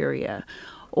criteria.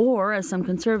 Or, as some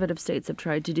conservative states have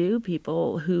tried to do,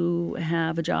 people who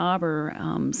have a job or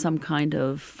some kind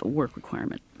of work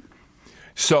requirement.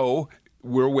 So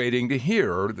we're waiting to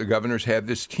hear. The governor's had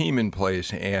this team in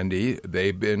place, Andy.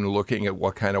 They've been looking at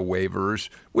what kind of waivers,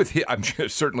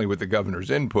 certainly with the governor's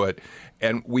input.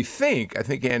 And I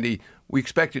think, Andy, we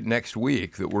expect it next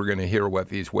week that we're going to hear what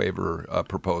these waiver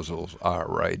proposals are,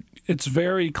 right? It's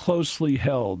very closely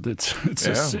held.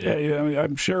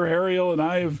 I'm sure Ariel and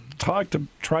I have tried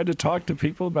to talk to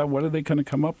people about what are they going to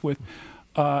come up with.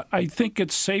 I think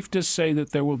it's safe to say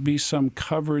that there will be some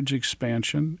coverage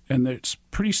expansion, and it's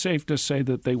pretty safe to say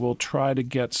that they will try to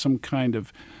get some kind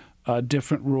of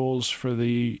different rules for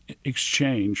the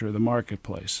exchange or the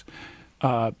marketplace.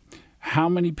 How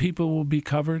many people will be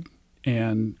covered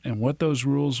and what those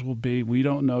rules will be, we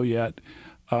don't know yet.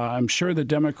 I'm sure the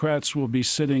Democrats will be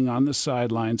sitting on the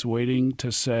sidelines waiting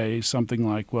to say something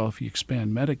like, well, if you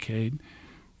expand Medicaid,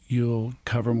 you'll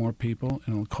cover more people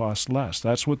and it'll cost less.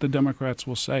 That's what the Democrats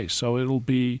will say. So it'll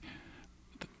be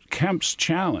Kemp's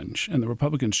challenge and the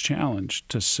Republicans' challenge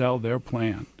to sell their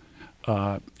plan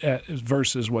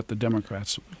versus what the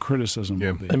Democrats' criticism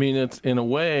will be. I mean, it's in a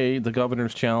way, the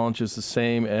governor's challenge is the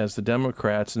same as the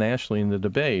Democrats nationally in the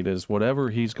debate, is whatever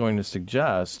he's going to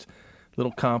suggest,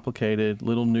 little complicated,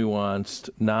 little nuanced,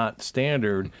 not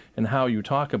standard, and how you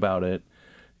talk about it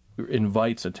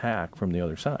invites attack from the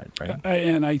other side, right?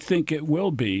 And I think it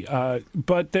will be.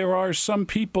 But there are some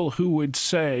people who would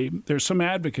say, there's some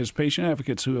advocates, patient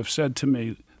advocates, who have said to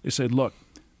me, they said, look,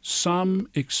 some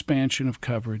expansion of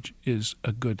coverage is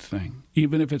a good thing.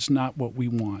 Even if it's not what we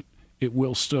want, it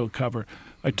will still cover.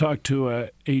 I talked to a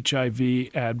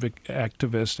HIV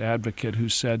advocate who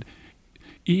said,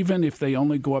 even if they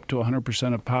only go up to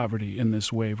 100% of poverty in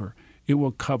this waiver, it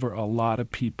will cover a lot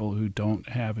of people who don't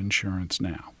have insurance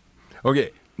now.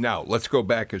 Okay, now let's go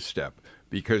back a step,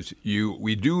 because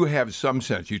we do have some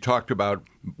sense. You talked about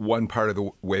one part of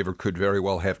the waiver could very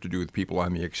well have to do with people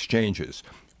on the exchanges.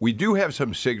 We do have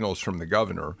some signals from the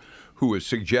governor, who has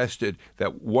suggested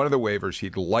that one of the waivers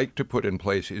he'd like to put in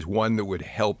place is one that would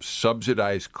help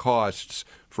subsidize costs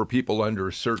for people under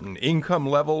a certain income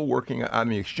level working on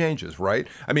the exchanges, right?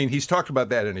 I mean, he's talked about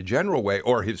that in a general way,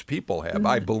 or his people have,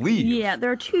 I believe. Yeah,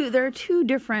 there are two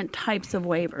different types of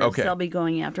waivers they'll be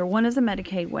going after. One is a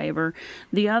Medicaid waiver.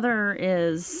 The other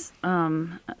is,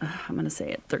 I'm going to say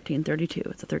it, 1332.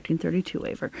 It's a 1332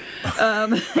 waiver.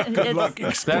 Good luck.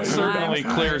 That certainly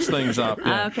clears things up.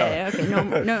 Yeah. Okay.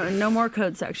 No more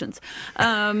code sections.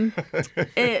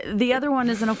 The other one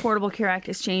is an Affordable Care Act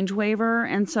exchange waiver.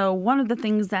 And so one of the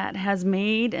things that has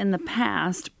made in the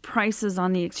past prices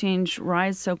on the exchange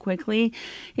rise so quickly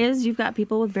is you've got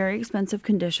people with very expensive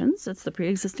conditions. It's the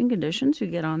pre-existing conditions. You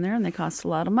get on there and they cost a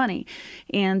lot of money.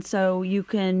 And so you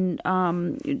can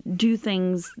do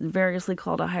things variously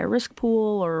called a high risk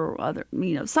pool or other,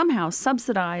 somehow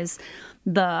subsidize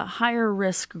the higher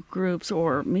risk groups,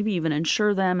 or maybe even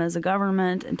insure them as a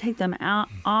government and take them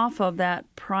off of that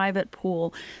private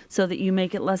pool so that you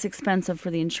make it less expensive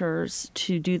for the insurers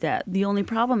to do that. The only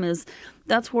problem is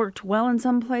that's worked well in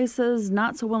some places,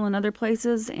 not so well in other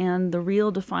places, and the real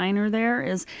definer there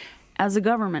is, as a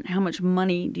government, how much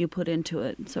money do you put into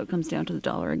it? So it comes down to the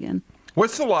dollar again.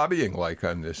 What's the lobbying like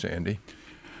on this, Andy?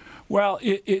 Well,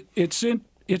 it's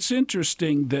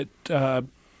interesting that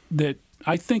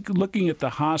I think looking at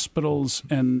the hospitals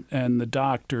and the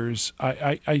doctors,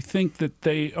 I think that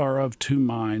they are of two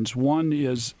minds. One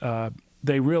is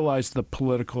they realize the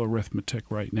political arithmetic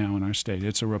right now in our state.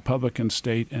 It's a Republican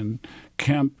state, and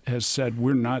Kemp has said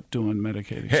we're not doing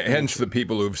Medicaid expansion. Hence the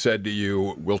people who've said to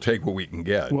you, we'll take what we can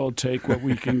get. We'll take what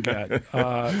we can get.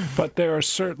 But there are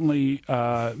certainly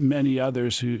many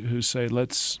others who say,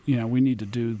 we need to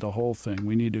do the whole thing.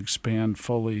 We need to expand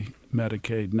fully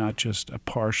Medicaid, not just a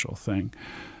partial thing.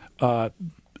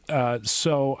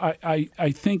 So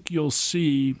I think you'll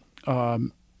see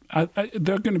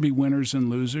there are going to be winners and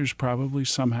losers probably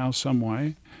somehow, some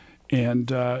way. And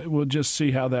we'll just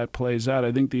see how that plays out.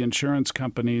 I think the insurance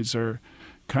companies are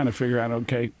kind of figuring out,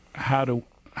 okay, how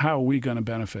are we going to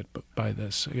benefit by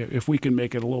this? If we can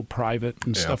make it a little private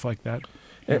and stuff like that.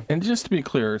 And just to be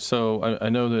clear, so I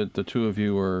know that the two of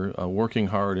you are working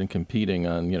hard and competing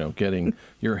on, getting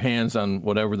your hands on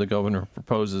whatever the governor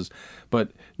proposes. But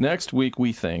next week,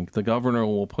 we think the governor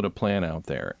will put a plan out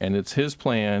there, and it's his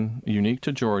plan, unique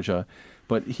to Georgia.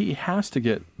 But he has to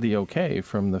get the okay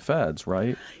from the feds,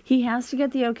 right? He has to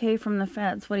get the okay from the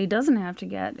feds. What he doesn't have to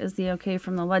get is the okay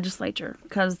from the legislature,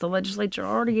 because the legislature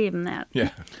already gave him that. Yeah.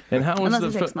 And how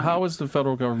is the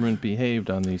federal government behaved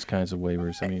on these kinds of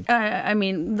waivers? I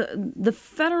mean, the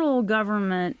federal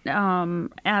government,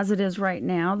 as it is right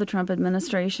now, the Trump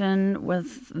administration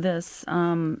with this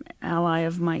ally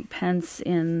of Mike Pence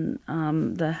in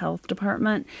the health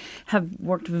department, have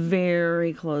worked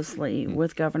very closely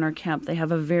with Governor Kemp. They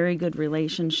have a very good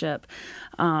relationship.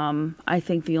 I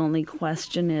think the only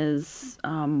question is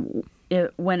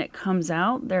when it comes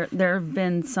out, there have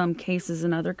been some cases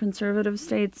in other conservative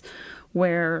states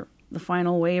where the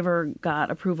final waiver got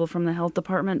approval from the health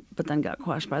department, but then got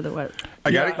quashed by the White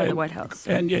House.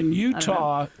 And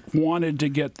Utah wanted to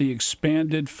get the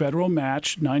expanded federal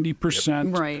match,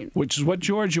 90%, right, which is what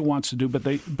Georgia wants to do.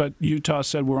 But Utah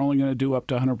said we're only going to do up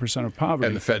to 100% of poverty.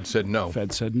 And the Fed said no.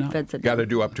 Got to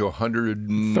do up to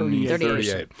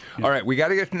 138. All right, we got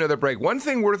to get to another break. One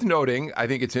thing worth noting, I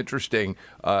think it's interesting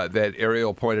that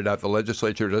Ariel pointed out, the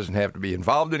legislature doesn't have to be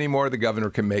involved anymore. The governor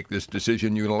can make this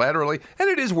decision unilaterally, and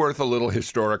it is worth a little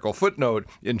historical footnote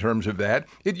in terms of that.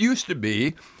 It used to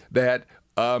be that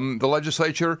the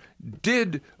legislature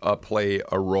did play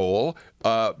a role,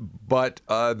 but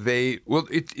the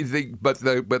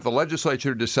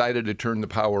legislature decided to turn the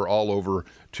power all over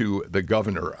to the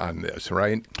governor on this,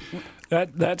 right?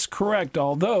 That's correct.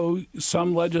 Although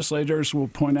some legislators will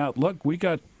point out, look,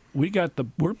 we're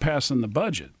passing the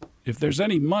budget. If there's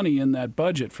any money in that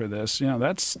budget for this,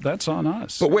 that's on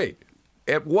us. But wait,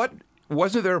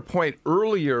 wasn't there a point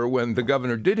earlier when the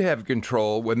governor did have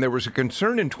control, when there was a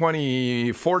concern in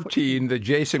 2014 that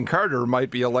Jason Carter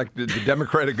might be elected the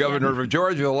Democratic governor of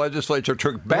Georgia? The legislature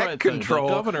took back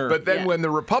control, but then when the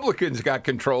Republicans got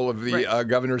control of the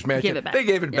governor's mansion, they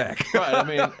gave it back. Right. I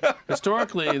mean,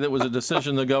 historically, that was a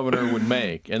decision the governor would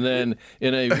make. And then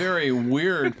in a very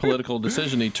weird political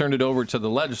decision, he turned it over to the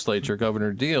legislature,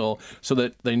 Governor Deal, so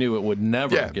that they knew it would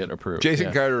never get approved.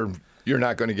 Jason Carter, you're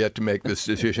not going to get to make this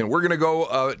decision. We're going to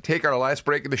go take our last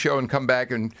break of the show and come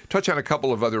back and touch on a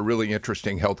couple of other really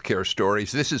interesting healthcare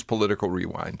stories. This is Political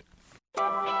Rewind.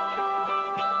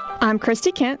 I'm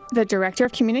Christy Kent, the Director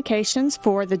of Communications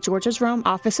for the Georgia's Rome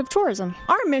Office of Tourism.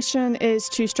 Our mission is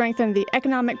to strengthen the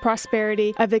economic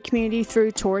prosperity of the community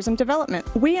through tourism development.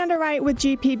 We underwrite with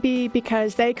GPB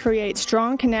because they create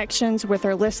strong connections with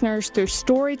their listeners through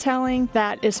storytelling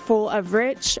that is full of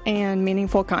rich and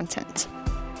meaningful content.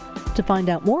 To find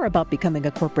out more about becoming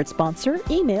a corporate sponsor,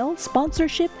 email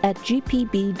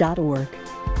sponsorship@gpb.org.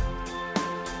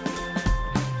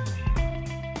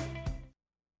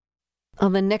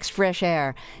 On the next Fresh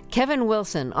Air, Kevin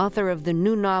Wilson, author of the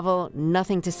new novel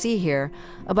Nothing to See Here,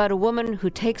 about a woman who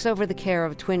takes over the care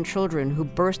of twin children who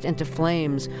burst into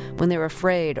flames when they're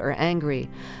afraid or angry.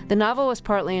 The novel was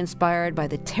partly inspired by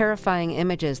the terrifying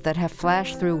images that have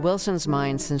flashed through Wilson's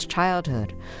mind since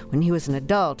childhood. When he was an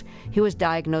adult, he was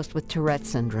diagnosed with Tourette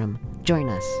syndrome. Join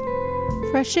us.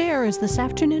 Fresh Air is this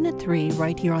afternoon at 3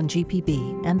 right here on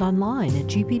GPB and online at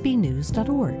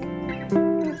gpbnews.org.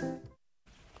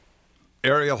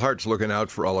 Ariel Hart's looking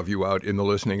out for all of you out in the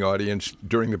listening audience.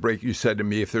 During the break, you said to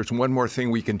me, if there's one more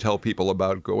thing we can tell people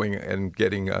about going and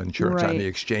getting insurance on the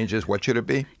exchanges, what should it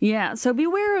be? Yeah, so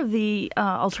beware of the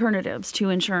alternatives to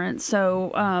insurance.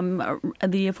 So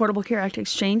the Affordable Care Act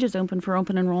exchange is open for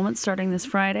open enrollment starting this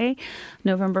Friday,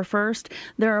 November 1st.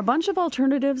 There are a bunch of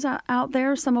alternatives out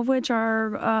there, some of which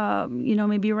are,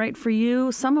 maybe right for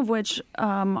you, some of which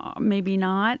maybe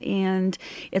not. And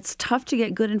it's tough to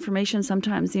get good information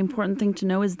sometimes. The important thing to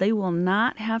know is they will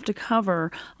not have to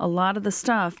cover a lot of the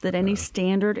stuff that any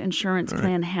standard insurance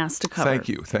plan has to cover.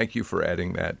 Thank you for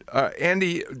adding that.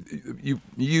 Andy,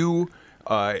 you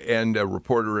and a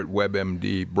reporter at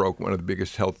WebMD broke one of the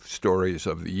biggest health stories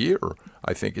of the year,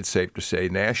 I think it's safe to say,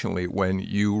 nationally, when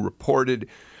you reported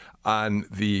on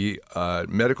the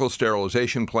medical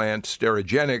sterilization plant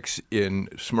Sterigenics in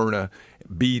Smyrna,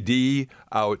 BD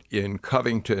out in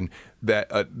Covington, that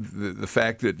the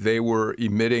fact that they were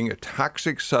emitting a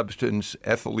toxic substance,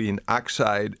 ethylene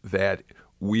oxide, that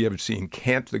we have seen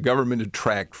the government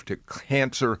attract to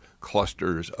cancer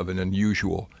clusters of an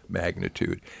unusual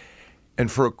magnitude.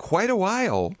 And for quite a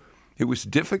while, it was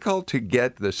difficult to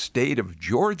get the state of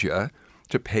Georgia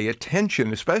to pay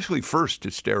attention, especially first to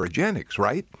Sterigenics,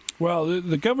 right? Well,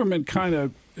 the government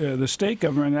the state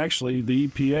government, actually, the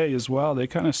EPA as well, they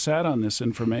kind of sat on this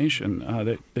information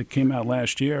that came out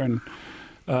last year. And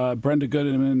Brenda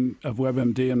Goodman of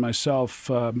WebMD and myself,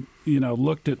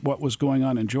 looked at what was going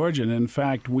on in Georgia. And in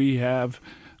fact, we have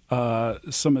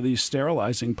some of these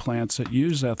sterilizing plants that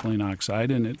use ethylene oxide,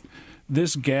 and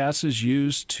this gas is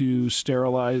used to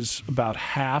sterilize about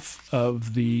half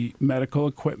of the medical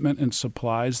equipment and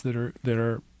supplies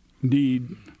that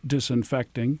need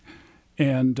disinfecting,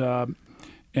 and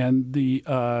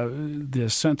the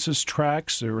census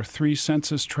tracts. There were 3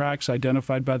 census tracts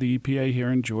identified by the EPA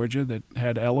here in Georgia that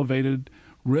had elevated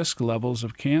risk levels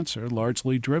of cancer,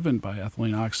 largely driven by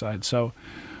ethylene oxide. So,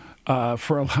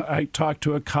 I talked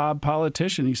to a Cobb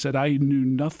politician. He said, "I knew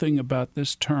nothing about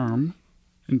this term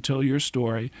until your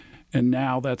story, and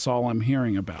now that's all I'm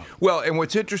hearing about." Well, and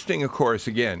what's interesting, of course,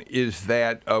 again, is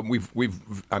that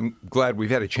I'm glad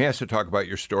we've had a chance to talk about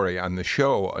your story on the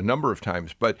show a number of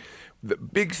times. But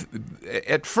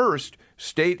at first,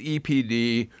 state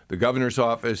EPD, the governor's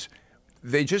office,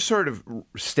 they just sort of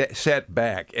sat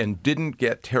back and didn't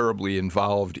get terribly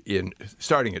involved in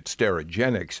starting at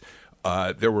Sterigenics.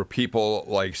 There were people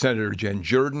like Senator Jen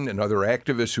Jordan and other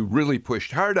activists who really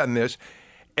pushed hard on this,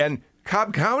 and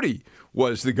Cobb County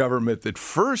was the government that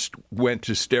first went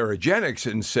to Sterigenics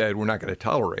and said, we're not going to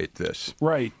tolerate this.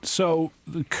 Right. So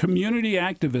the community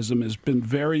activism has been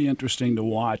very interesting to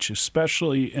watch,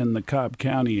 especially in the Cobb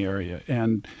County area.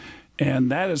 And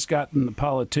that has gotten the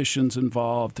politicians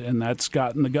involved, and that's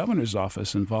gotten the governor's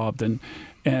office involved.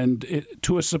 And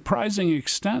to a surprising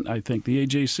extent, I think the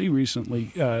AJC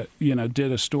recently,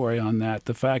 did a story on that.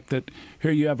 The fact that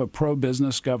here you have a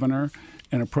pro-business governor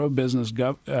and a pro-business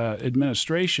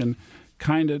administration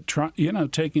kind of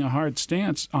taking a hard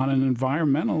stance on an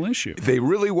environmental issue. They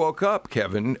really woke up,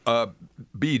 Kevin.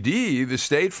 BD, the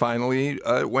state, finally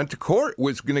went to court,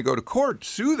 was going to go to court,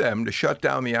 sue them to shut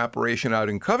down the operation out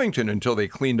in Covington until they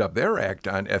cleaned up their act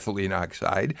on ethylene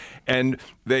oxide. And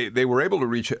they were able to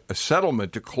reach a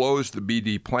settlement to close the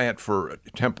BD plant for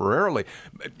temporarily.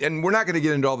 And we're not going to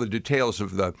get into all the details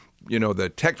of the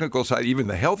technical side, even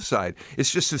the health side.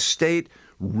 It's just the state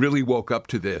really woke up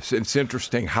to this. It's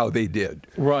interesting how they did.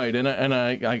 Right, and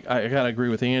I gotta agree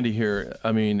with Andy here.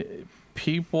 I mean,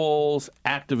 people's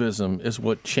activism is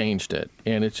what changed it,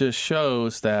 and it just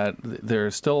shows that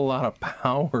there's still a lot of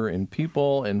power in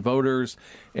people and voters,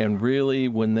 and really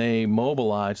when they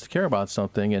mobilize to care about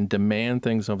something and demand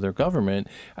things of their government,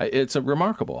 it's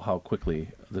remarkable how quickly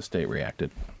the state reacted.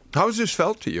 How has this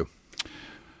felt to you?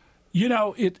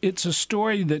 It's a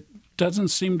story that doesn't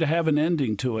seem to have an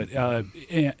ending to it.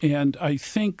 And I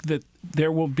think that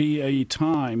there will be a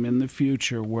time in the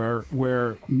future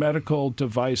where medical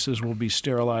devices will be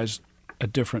sterilized a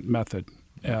different method.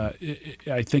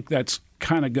 I think that's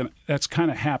kind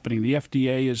of happening. The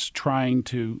FDA is trying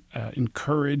to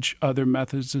encourage other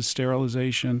methods of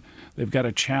sterilization. They've got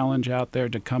a challenge out there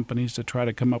to companies to try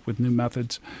to come up with new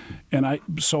methods. And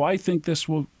so I think this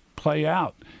will play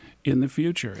out. in the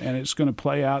future. And it's going to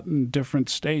play out in different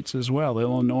states as well.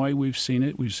 Illinois, we've seen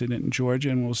it in Georgia,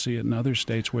 and we'll see it in other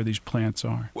states where these plants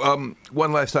are.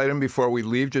 One last item before we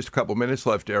leave, just a couple minutes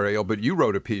left, Ariel, but you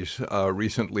wrote a piece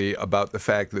recently about the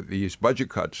fact that these budget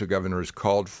cuts the governor has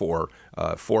called for,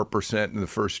 4% in the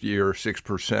first year,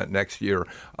 6% next year,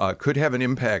 could have an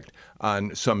impact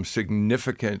on some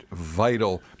significant,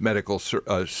 vital medical,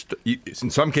 in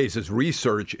some cases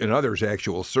research, in others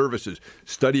actual services,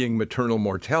 studying maternal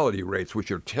mortality rates, which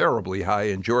are terribly high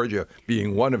in Georgia,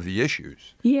 being one of the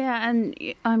issues. Yeah, and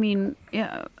I mean,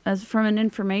 as from an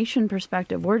information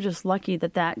perspective, we're just lucky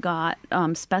that got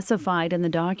specified in the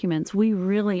documents. We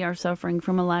really are suffering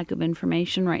from a lack of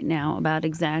information right now about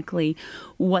exactly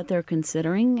what they're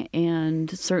considering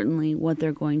and certainly what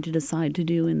they're going to decide to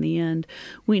do in the end.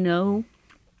 We know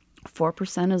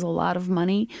 4% is a lot of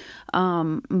money,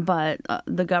 but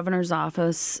the governor's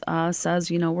office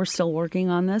says, we're still working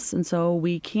on this, and so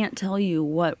we can't tell you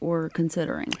what we're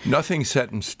considering. Nothing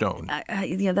set in stone.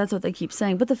 Yeah, that's what they keep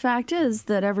saying. But the fact is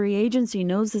that every agency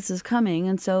knows this is coming,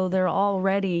 and so they're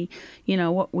already,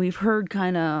 what we've heard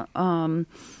kind of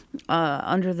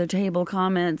under the table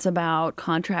comments about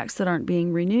contracts that aren't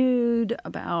being renewed,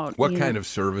 about what kind of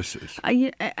services?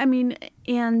 I mean,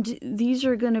 and these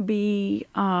are going to be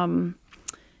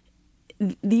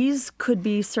these could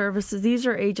be services. These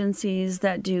are agencies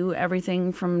that do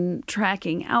everything from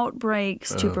tracking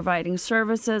outbreaks to providing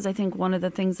services. I think one of the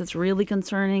things that's really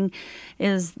concerning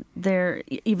is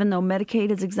even though Medicaid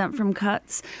is exempt from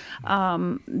cuts,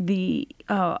 a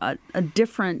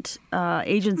different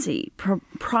agency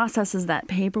processes that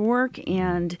paperwork,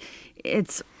 and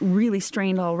it's really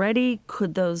strained already.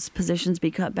 Could those positions be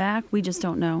cut back? We just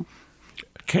don't know.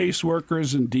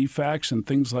 Caseworkers and DFACs and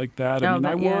things like that.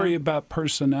 I worry about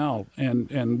personnel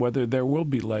and whether there will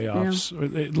be layoffs, or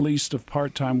at least of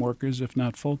part-time workers, if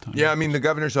not full-time. Yeah, I mean, the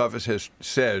governor's office has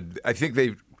said, I think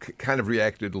they've kind of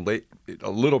reacted a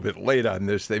little bit late on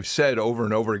this. They've said over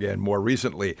and over again more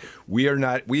recently, we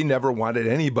never wanted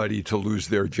anybody to lose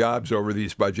their jobs over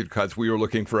these budget cuts. We were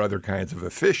looking for other kinds of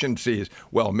efficiencies.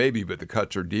 Well, maybe, but the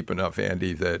cuts are deep enough,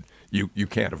 Andy, that you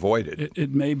can't avoid it.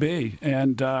 It may be.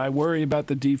 And I worry about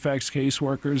the DFACS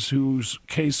caseworkers whose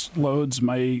caseloads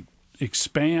may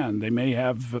expand. They may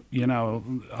have,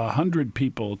 100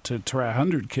 people to track,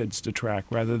 100 kids to track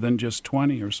rather than just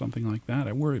 20 or something like that.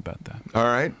 I worry about that. All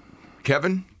right.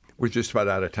 Kevin, we're just about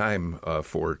out of time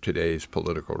for today's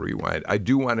Political Rewind. I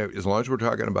do want to, as long as we're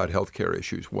talking about healthcare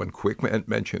issues, one quick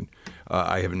mention.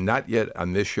 I have not yet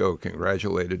on this show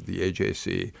congratulated the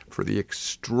AJC for the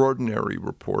extraordinary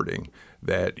reporting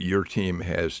that your team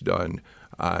has done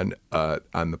on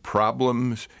the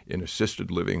problems in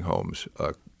assisted living homes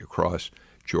across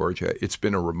Georgia. It's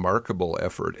been a remarkable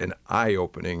effort and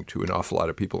eye-opening to an awful lot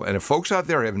of people. And if folks out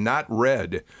there have not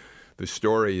read the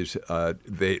stories,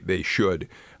 they should.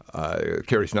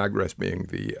 Carrie Snodgrass being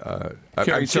the...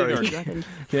 I'm sorry.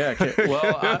 Yeah,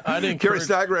 well, I didn't... Carrie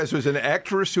Snodgrass was an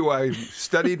actress who I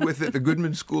studied with at the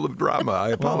Goodman School of Drama. I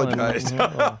apologize.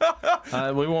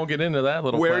 We won't get into that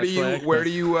little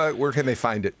flashback. Where can they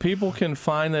find it? People can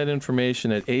find that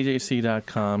information at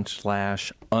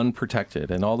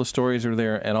ajc.com/unprotected, and all the stories are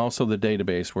there, and also the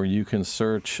database where you can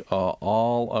search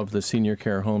all of the senior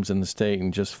care homes in the state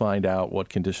and just find out what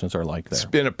conditions are like there. It's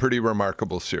been a pretty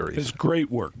remarkable series. It's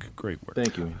great work. Great work.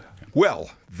 Thank you. Well,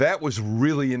 that was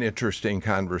really an interesting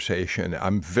conversation.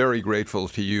 I'm very grateful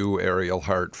to you, Ariel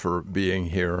Hart, for being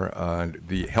here.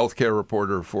 The healthcare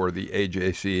reporter for the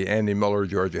AJC, Andy Miller,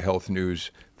 Georgia Health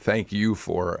News. Thank you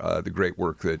for the great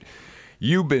work that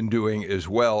you've been doing as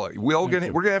well. We're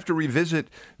going to have to revisit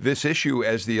this issue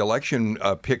as the election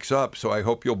picks up, so I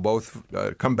hope you'll both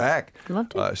come back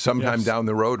sometime down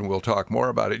the road, and we'll talk more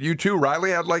about it. You too,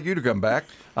 Riley, I'd like you to come back.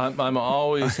 I'm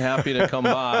always happy to come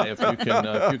by if you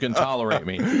can tolerate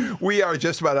me. We are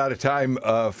just about out of time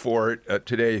for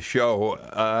today's show,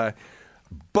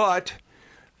 but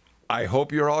I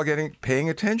hope you're all paying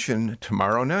attention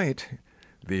tomorrow night.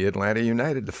 The Atlanta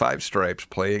United, the Five Stripes,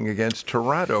 playing against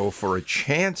Toronto for a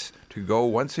chance to go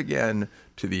once again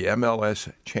to the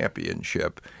MLS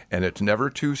Championship. And it's never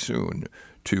too soon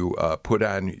to put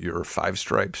on your Five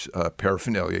Stripes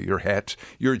paraphernalia, your hats,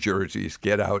 your jerseys,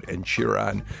 get out and cheer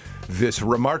on this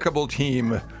remarkable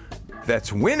team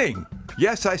that's winning.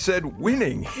 Yes, I said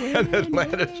winning. An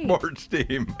Atlanta sports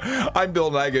team. I'm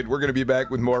Bill Nigut. We're going to be back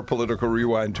with more Political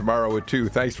Rewind tomorrow at 2.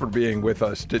 Thanks for being with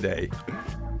us today.